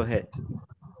please go ahead.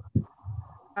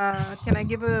 Can I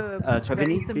give a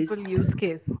very simple use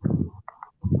case?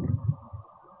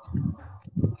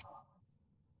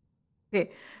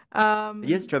 Okay.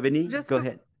 Yes, Trivani, go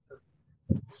ahead.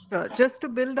 Just to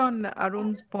build on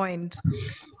Arun's point,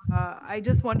 I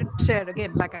just wanted to share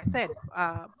again, like I said,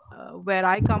 where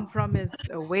I come from is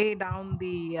way down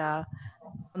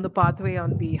on the pathway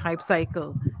on the hype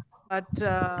cycle. But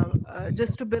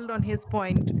just to build on his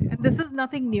point, and this is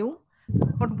nothing new,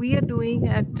 what we are doing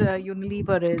at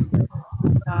Unilever is,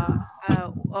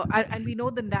 and we know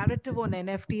the narrative on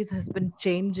NFTs has been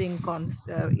changing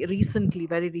recently,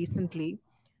 very recently.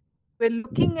 We're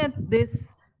looking at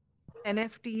this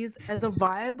NFTs as a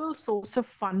viable source of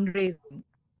fundraising,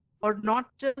 or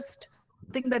not just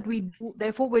something that we do.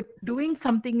 Therefore, we're doing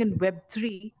something in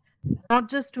Web3, not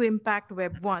just to impact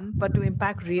Web1, but to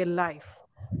impact real life.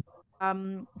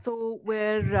 So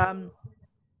where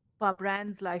our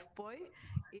brand's Lifeboy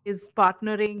is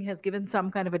partnering, has given some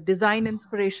kind of a design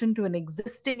inspiration to an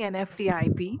existing NFT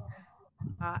IP.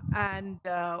 And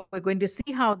we're going to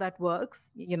see how that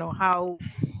works, how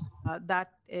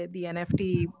the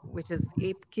NFT, which is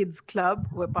Ape Kids Club,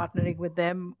 we're partnering with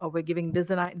them, or we're giving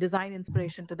design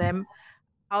inspiration to them,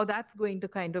 how that's going to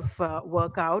kind of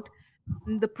work out.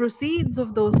 And the proceeds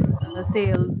of those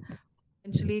sales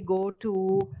eventually go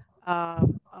to our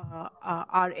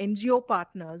NGO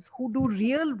partners who do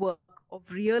real work of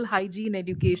real hygiene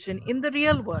education in the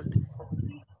real world.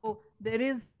 So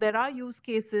there are use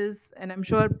cases, and I'm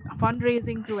sure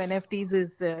fundraising through NFTs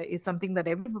is something that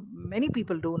many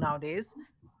people do nowadays.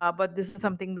 But this is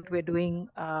something that we're doing,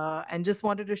 and just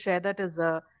wanted to share that as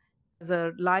a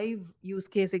live use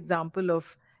case example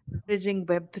of bridging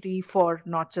Web3 for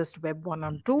not just Web1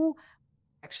 and 2,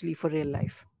 actually for real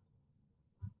life.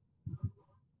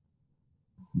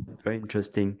 Very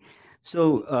interesting.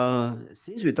 So,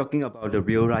 since we're talking about the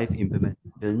real life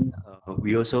implementation,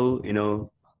 we also, of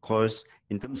course,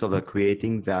 in terms of the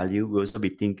creating value, we also be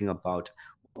thinking about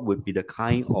what would be the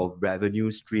kind of revenue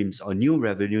streams or new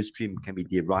revenue stream can be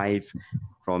derived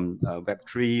from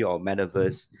Web3 or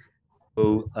Metaverse.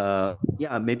 So,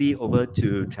 yeah, maybe over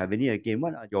to Travini again.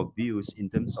 What are your views in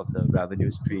terms of the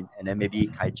revenue stream? And then maybe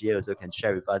Kai Jie also can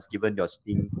share with us, given your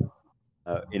stint,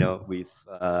 with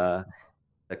the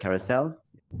carousel.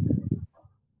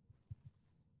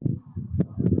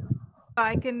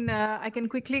 I can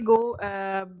quickly go.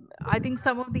 I think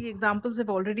some of the examples have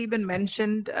already been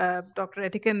mentioned. Dr.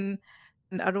 Etiken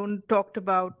and Arun talked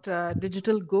about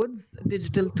digital goods,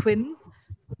 digital twins.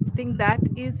 I think that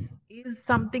is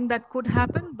something that could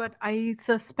happen, but I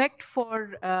suspect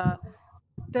for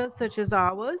sectors such as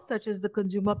ours, such as the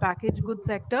consumer packaged goods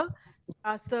sector,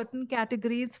 are certain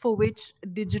categories for which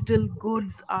digital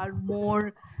goods are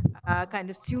more kind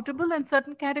of suitable, and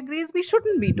certain categories we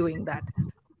shouldn't be doing that.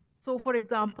 So, for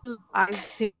example, I would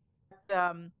say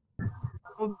that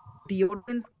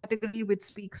deodorants category, which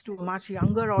speaks to a much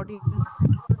younger audience,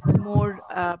 more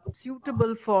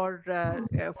suitable for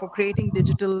creating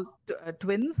digital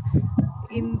twins.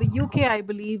 In the UK, I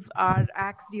believe our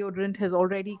Axe deodorant has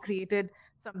already created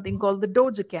something called the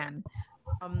Doja Can.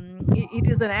 It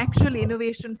is an actual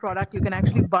innovation product. You can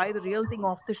actually buy the real thing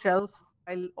off the shelf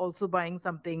while also buying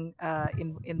something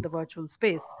in the virtual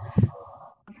space.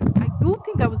 I do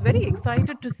think I was very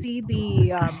excited to see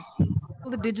the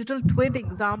digital twin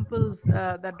examples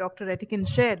that Dr. Etiken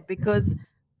shared, because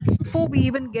before we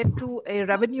even get to a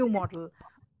revenue model,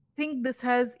 I think this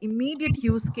has immediate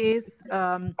use case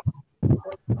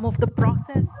of the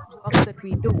process work that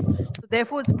we do. So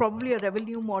therefore, it's probably a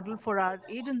revenue model for our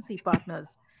agency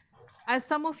partners. As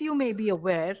some of you may be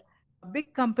aware,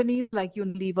 big companies like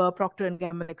Unilever, Procter &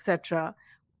 Gamble, etc.,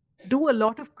 do a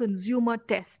lot of consumer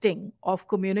testing of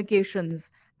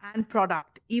communications and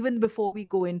product even before we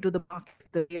go into the market,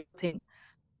 the real thing.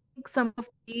 I think some of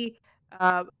the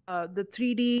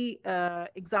 3D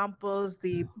examples,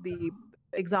 the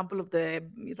example of the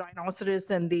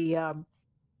rhinoceros and the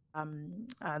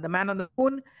man on the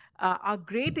moon are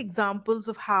great examples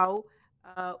of how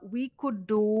we could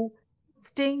do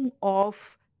testing of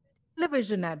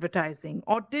television advertising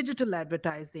or digital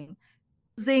advertising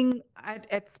using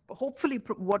at hopefully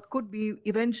what could be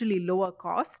eventually lower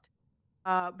cost,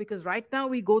 because right now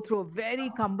we go through a very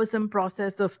cumbersome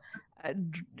process of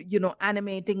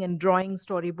animating and drawing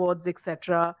storyboards,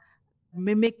 etc.,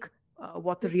 mimic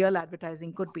what the real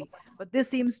advertising could be. But this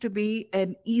seems to be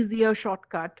an easier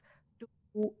shortcut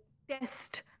to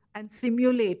test and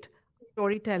simulate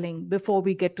storytelling before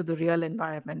we get to the real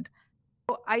environment.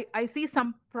 So I see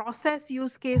some process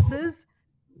use cases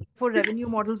for revenue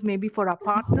models, maybe for our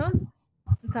partners,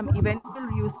 and some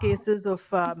eventual use cases of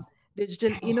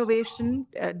digital innovation,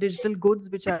 digital goods,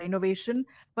 which are innovation.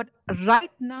 But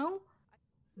right now,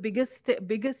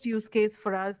 biggest use case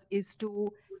for us is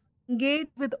to engage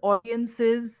with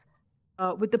audiences,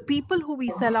 with the people who we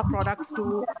sell our products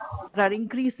to, that are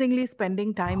increasingly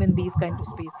spending time in these kind of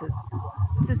spaces.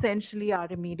 It's essentially our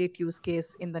immediate use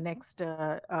case in the next,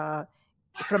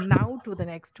 from now to the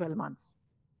next 12 months.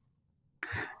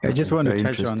 I just want to Very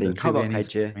touch on the interesting. How about Triveni's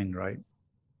Kai Jie? point, right?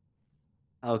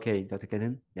 Okay, Dr.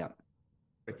 Ketan. Yeah.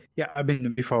 Yeah, I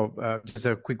mean, before, just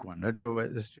a quick one.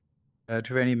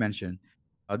 Triveni mentioned,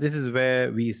 this is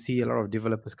where we see a lot of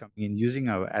developers coming in using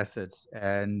our assets,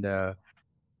 and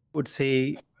would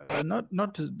say I don't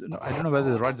know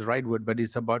whether that's the right word, but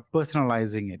it's about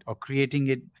personalizing it or creating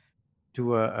it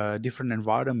to a different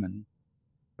environment.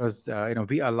 Because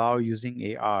we allow using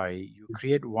AI, you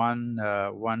create one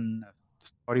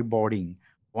storyboarding,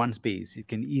 one space, it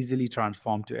can easily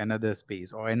transform to another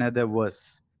space or another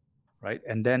verse, right?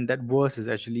 And then that verse is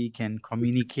actually can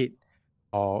communicate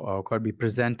or could be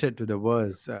presented to the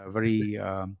verse very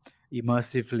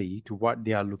immersively to what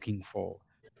they are looking for.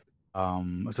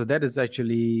 So that is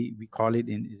actually, we call it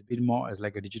is a bit more as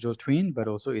like a digital twin, but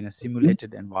also in a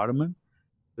simulated environment,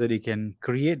 so that you can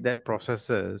create that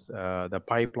processes, the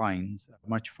pipelines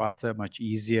much faster, much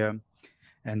easier.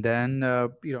 And then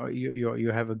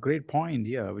you have a great point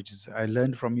here, which is I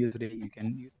learned from you today. You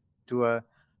can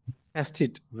test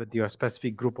it with your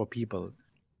specific group of people.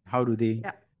 How do they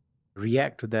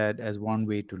react to that as one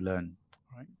way to learn,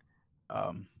 right?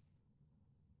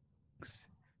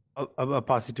 I'll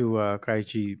pass it to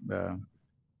Kaichi.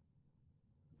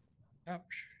 Yeah,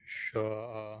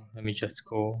 sure. Let me just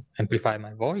go amplify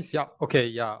my voice. Yeah. Okay.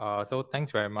 Yeah. So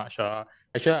thanks very much.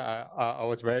 Actually, I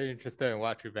was very interested in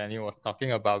what Triveni was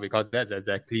talking about, because that's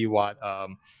exactly what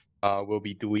will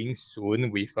be doing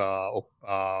soon with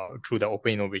through the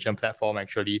Open Innovation Platform.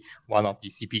 Actually, one of the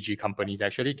CPG companies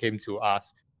actually came to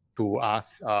us to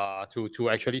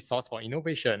actually source for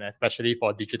innovation, especially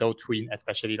for digital twin,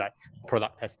 especially like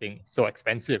product testing. It's so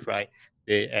expensive, right?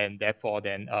 And therefore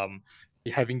then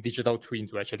having digital twin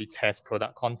to actually test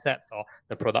product concepts or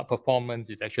the product performance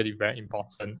is actually very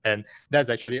important. And that's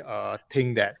actually a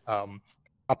thing that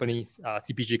companies,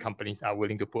 CPG companies are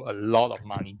willing to put a lot of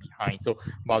money behind. So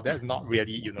while that's not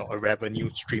really, a revenue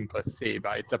stream per se,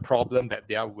 but it's a problem that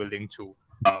they are willing to,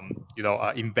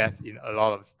 invest in a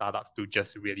lot of startups to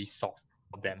just really solve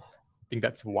for them. I think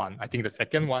that's one. I think the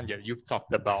second one that you've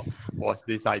talked about was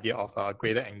this idea of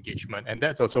greater engagement. And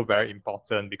that's also very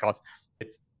important because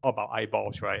it's all about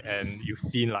eyeballs, right? And you've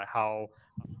seen like how,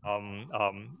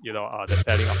 the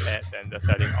selling of ads and the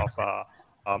selling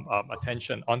of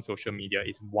attention on social media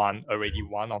is already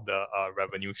one of the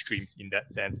revenue streams in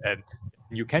that sense. And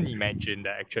you can imagine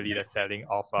that actually the selling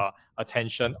of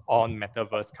attention on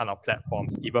metaverse kind of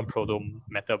platforms, even proto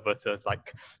metaverses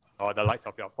like the likes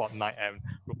of your Fortnite and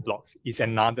Roblox, is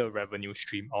another revenue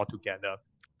stream altogether.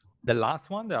 The last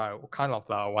one that I kind of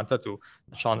wanted to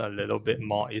touch on a little bit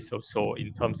more is also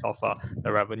in terms of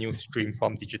the revenue stream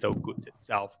from digital goods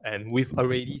itself. And we've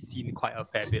already seen quite a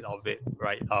fair bit of it,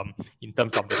 right? In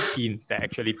terms of the skins that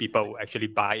actually people will actually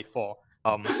buy for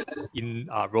in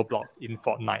Roblox, in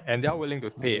Fortnite, and they're willing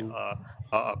to pay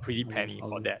a pretty penny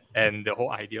for that. And the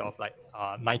whole idea of like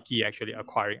Nike actually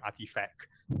acquiring Artifact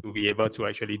to be able to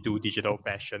actually do digital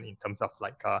fashion in terms of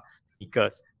like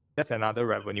sneakers, that's another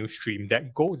revenue stream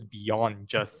that goes beyond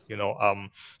just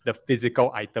the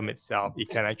physical item itself. It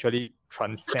can actually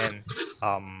transcend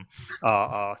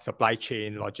supply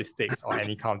chain logistics or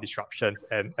any kind of disruptions.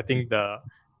 And I think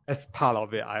as part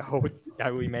of it, I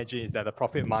would imagine is that the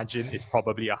profit margin is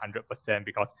probably 100%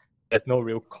 because there's no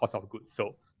real cost of goods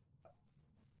sold.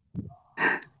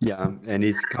 Yeah, and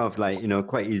it's kind of like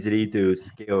quite easily to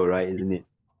scale, right? Isn't it?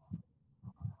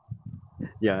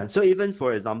 Yeah. So even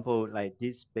for example, like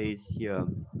this space here,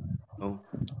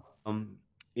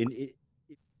 if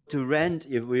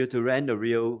we were to rent a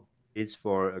real space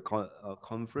for a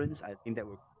conference, I think that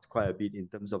would cost quite a bit in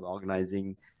terms of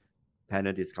organizing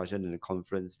panel discussion in a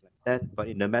conference like that. But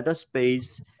in the meta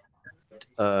space,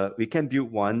 we can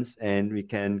build once and we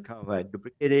can kind of like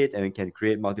duplicate it and we can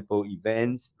create multiple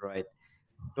events, right?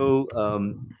 So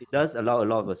it does allow a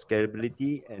lot of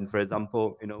scalability. And for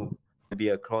example, maybe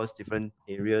across different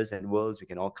areas and worlds, we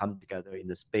can all come together in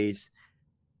the space.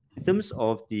 In terms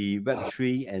of the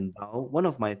Web3 and DAO, one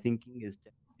of my thinking is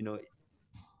that,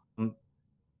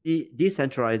 the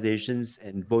decentralizations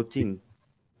and voting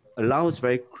allows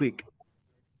very quick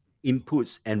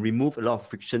inputs and remove a lot of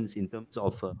frictions in terms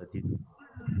of decision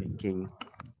making.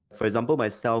 For example,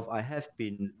 myself, I have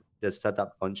been the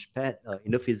startup launchpad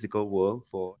in the physical world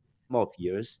for more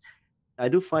years. I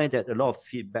do find that a lot of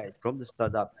feedback from the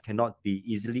startup cannot be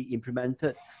easily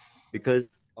implemented because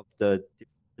of the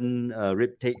different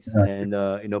red takes and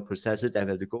processes that we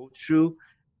have to go through.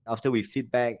 After we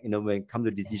feedback, when it comes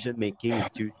to decision making,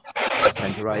 it's too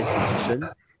centralized decision.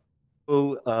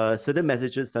 So certain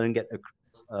messages doesn't get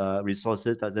across,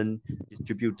 resources doesn't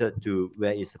distributed to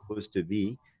where it's supposed to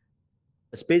be.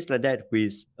 A space like that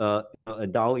with a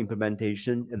DAO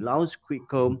implementation allows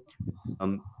quicker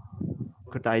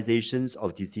democratizations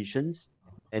of decisions,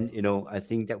 and I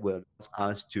think that will allow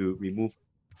us to remove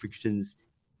frictions,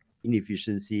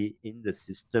 inefficiency in the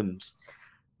systems.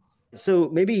 So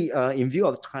maybe in view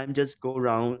of time, just go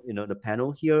around the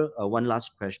panel here. One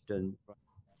last question. How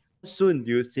soon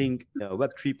do you think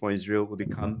Web 3.0 will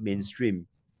become mainstream?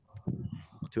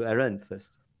 To Aaron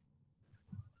first.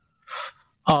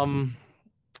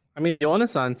 I mean, the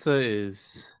honest answer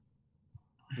is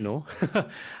no.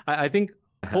 I think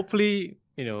hopefully,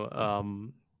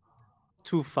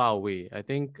 too far away. I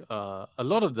think a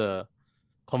lot of the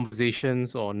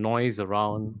conversations or noise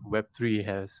around Web3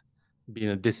 has been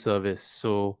a disservice.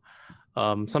 So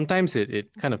sometimes it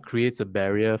kind of creates a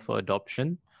barrier for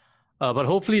adoption. But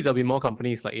hopefully there'll be more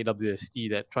companies like AWST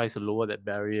that tries to lower that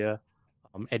barrier,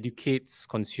 educates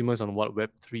consumers on what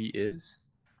Web3 is.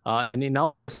 And in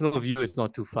our personal view, it's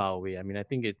not too far away. I mean, I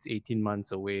think it's 18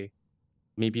 months away,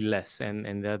 maybe less.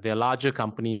 And there are larger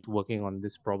companies working on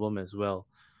this problem as well.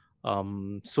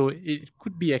 So it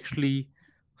could be actually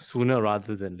sooner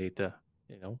rather than later,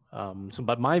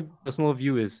 but my personal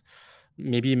view is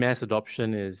maybe mass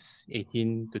adoption is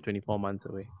 18 to 24 months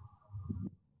away.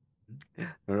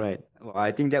 All right. Well,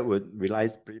 I think that would rely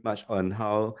pretty much on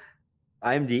how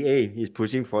IMDA is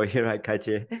pushing for here, right, Kai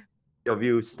Jie? Your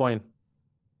views. Point.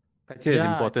 Kai Jie is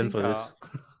important for this.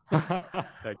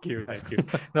 Thank you, thank you.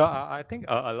 No, I think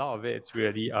a lot of it's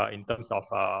really in terms of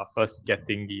first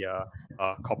getting the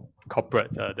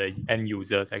corporates, the end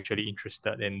users actually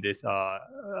interested in this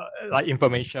like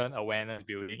information awareness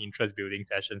building, interest building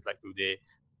sessions like today.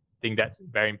 I think that's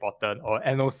very important.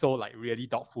 And also like really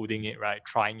dog fooding it, right?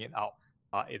 Trying it out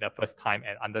in the first time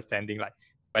and understanding like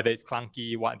whether it's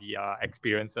clunky, what the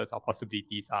experiences or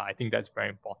possibilities are. I think that's very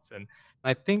important.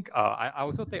 I think I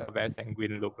also take a very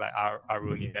sanguine look like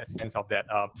Arun in that sense of that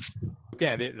looking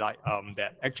at it like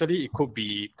that actually it could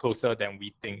be closer than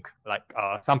we think. Like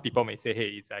some people may say,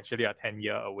 hey, it's actually a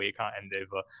 10-year away kind of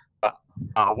endeavor. But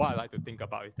what I like to think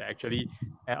about is that actually,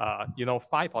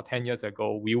 5 or 10 years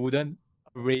ago, we wouldn't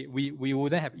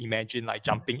have imagined like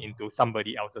jumping into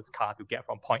somebody else's car to get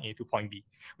from point A to point B.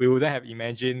 We wouldn't have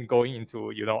imagined going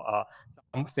into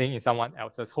staying in someone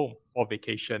else's home for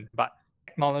vacation. But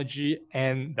technology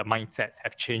and the mindsets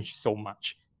have changed so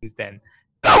much since then.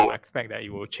 I would expect that it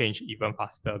will change even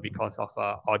faster because of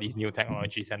all these new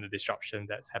technologies and the disruption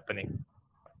that's happening.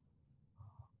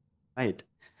 Right.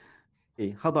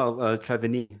 Okay. How about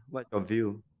Trevini? What's your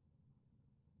view?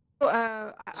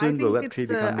 So, Soon will Web3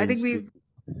 become mainstream?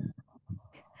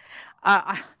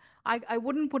 I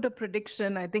wouldn't put a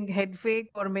prediction. I think head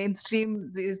fake or mainstream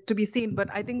is to be seen. But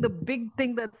I think the big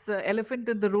thing that's elephant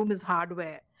in the room is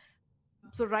hardware.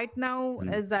 So right now,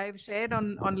 as I've shared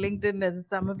on LinkedIn, and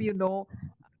some of you know,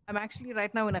 I'm actually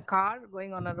right now in a car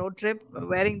going on a road trip,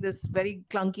 wearing this very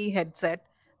clunky headset.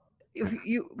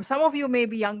 Some of you may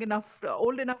be old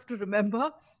enough to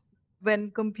remember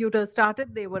when computers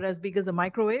started, they were as big as a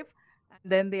microwave, and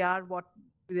then they are what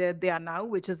they are now,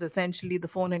 which is essentially the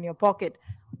phone in your pocket.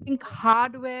 I think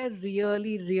hardware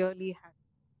really has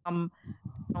come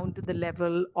down to the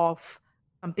level of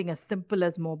something as simple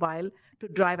as mobile to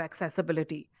drive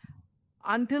accessibility.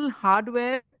 Until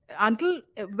Web3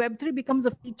 becomes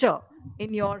a feature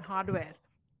in your hardware,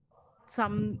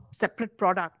 some separate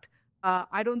product,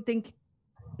 I don't think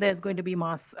there's going to be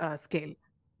mass scale. I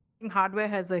think hardware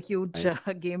has a huge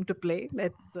game to play.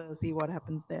 Let's see what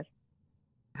happens there.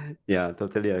 Yeah,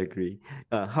 totally agree.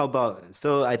 How about,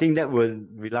 so I think that will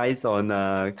relies on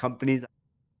companies,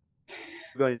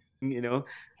 the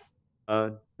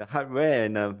hardware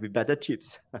and with better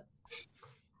chips.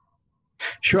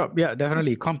 Sure. Yeah,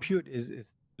 definitely. Compute is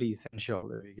really essential.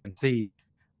 You can see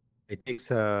it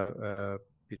takes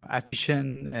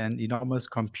efficient and enormous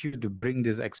compute to bring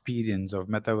this experience of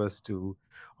metaverse to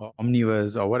or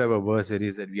omniverse or whatever verse it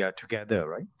is that we are together,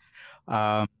 right?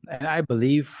 And I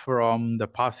believe from the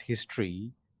past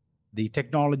history, the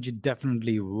technology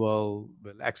definitely will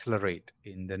accelerate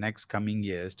in the next coming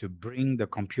years to bring the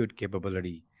compute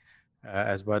capability.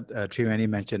 As what Triveni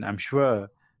mentioned, I'm sure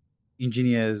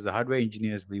engineers, the hardware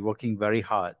engineers, will be working very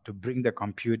hard to bring the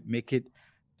compute, make it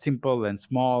simple and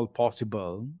small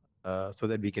possible, so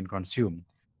that we can consume.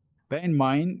 Bear in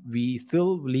mind, we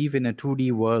still live in a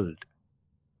 2D world.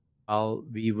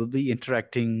 We will be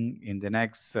interacting in the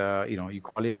next, you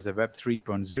call it as a Web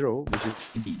 3.0, which is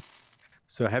 3D.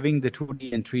 So having the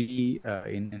 2D and 3D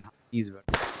in is very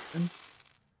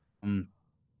important.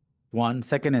 One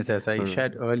second is, as I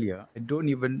shared earlier, I don't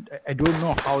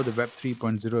know how the Web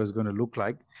 3.0 is going to look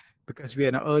like, because we are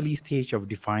in an early stage of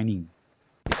defining.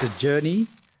 It's a journey.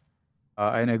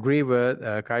 And I agree with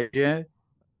Kaijie,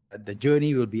 the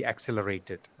journey will be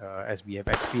accelerated as we have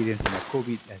experienced in the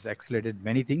COVID has accelerated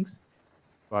many things.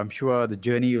 So I'm sure the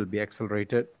journey will be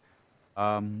accelerated.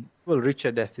 We'll reach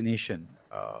a destination.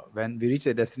 When we reach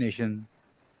a destination,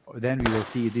 then we will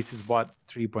see this is what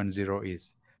 3.0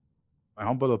 is. My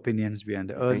humble opinions, we are in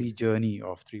the early journey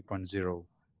of 3.0,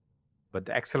 but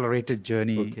the accelerated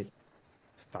journey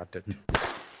started.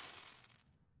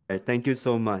 Thank you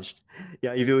so much.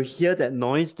 Yeah, if you hear that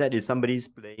noise, that is somebody's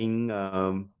playing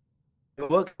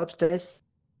work upstairs.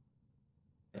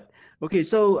 Okay,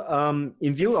 so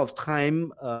in view of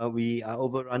time, we are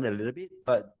overrun a little bit,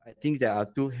 but I think there are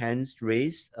 2 hands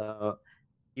raised.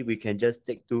 If we can just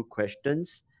take 2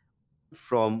 questions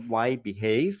from Why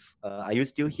Behave. Are you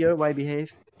still here, Why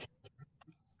Behave?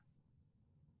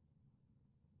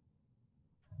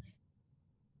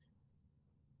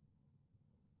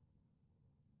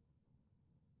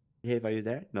 Behave, are you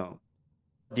there? No.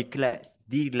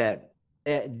 Delarate.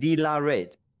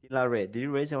 Did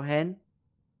you raise your hand?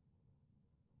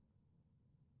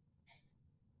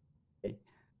 Okay.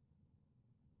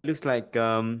 Looks like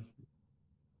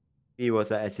it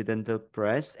was an accidental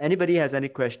press. Anybody has any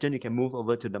question, you can move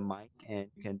over to the mic and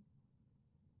you can.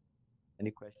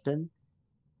 Any question?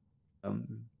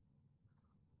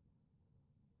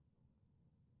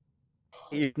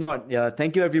 If not, yeah,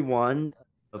 thank you everyone.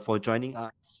 for joining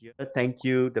us here. Thank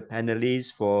you, the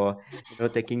panelists, for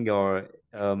taking your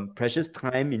precious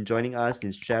time in joining us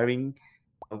and sharing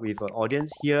with our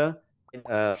audience here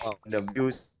on the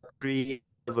views three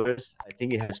verse. I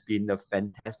think it has been a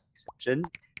fantastic session.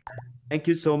 Thank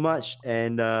you so much,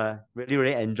 and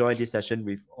really enjoy this session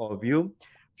with all of you.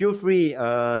 Feel free,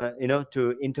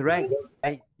 to interact,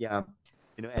 right? Yeah,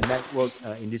 and network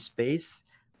in this space.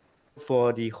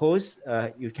 For the host,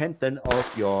 you can turn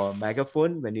off your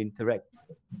microphone when you interact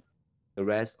with the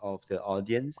rest of the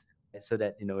audience, so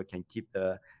that we can keep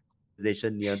the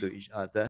conversation near to each other.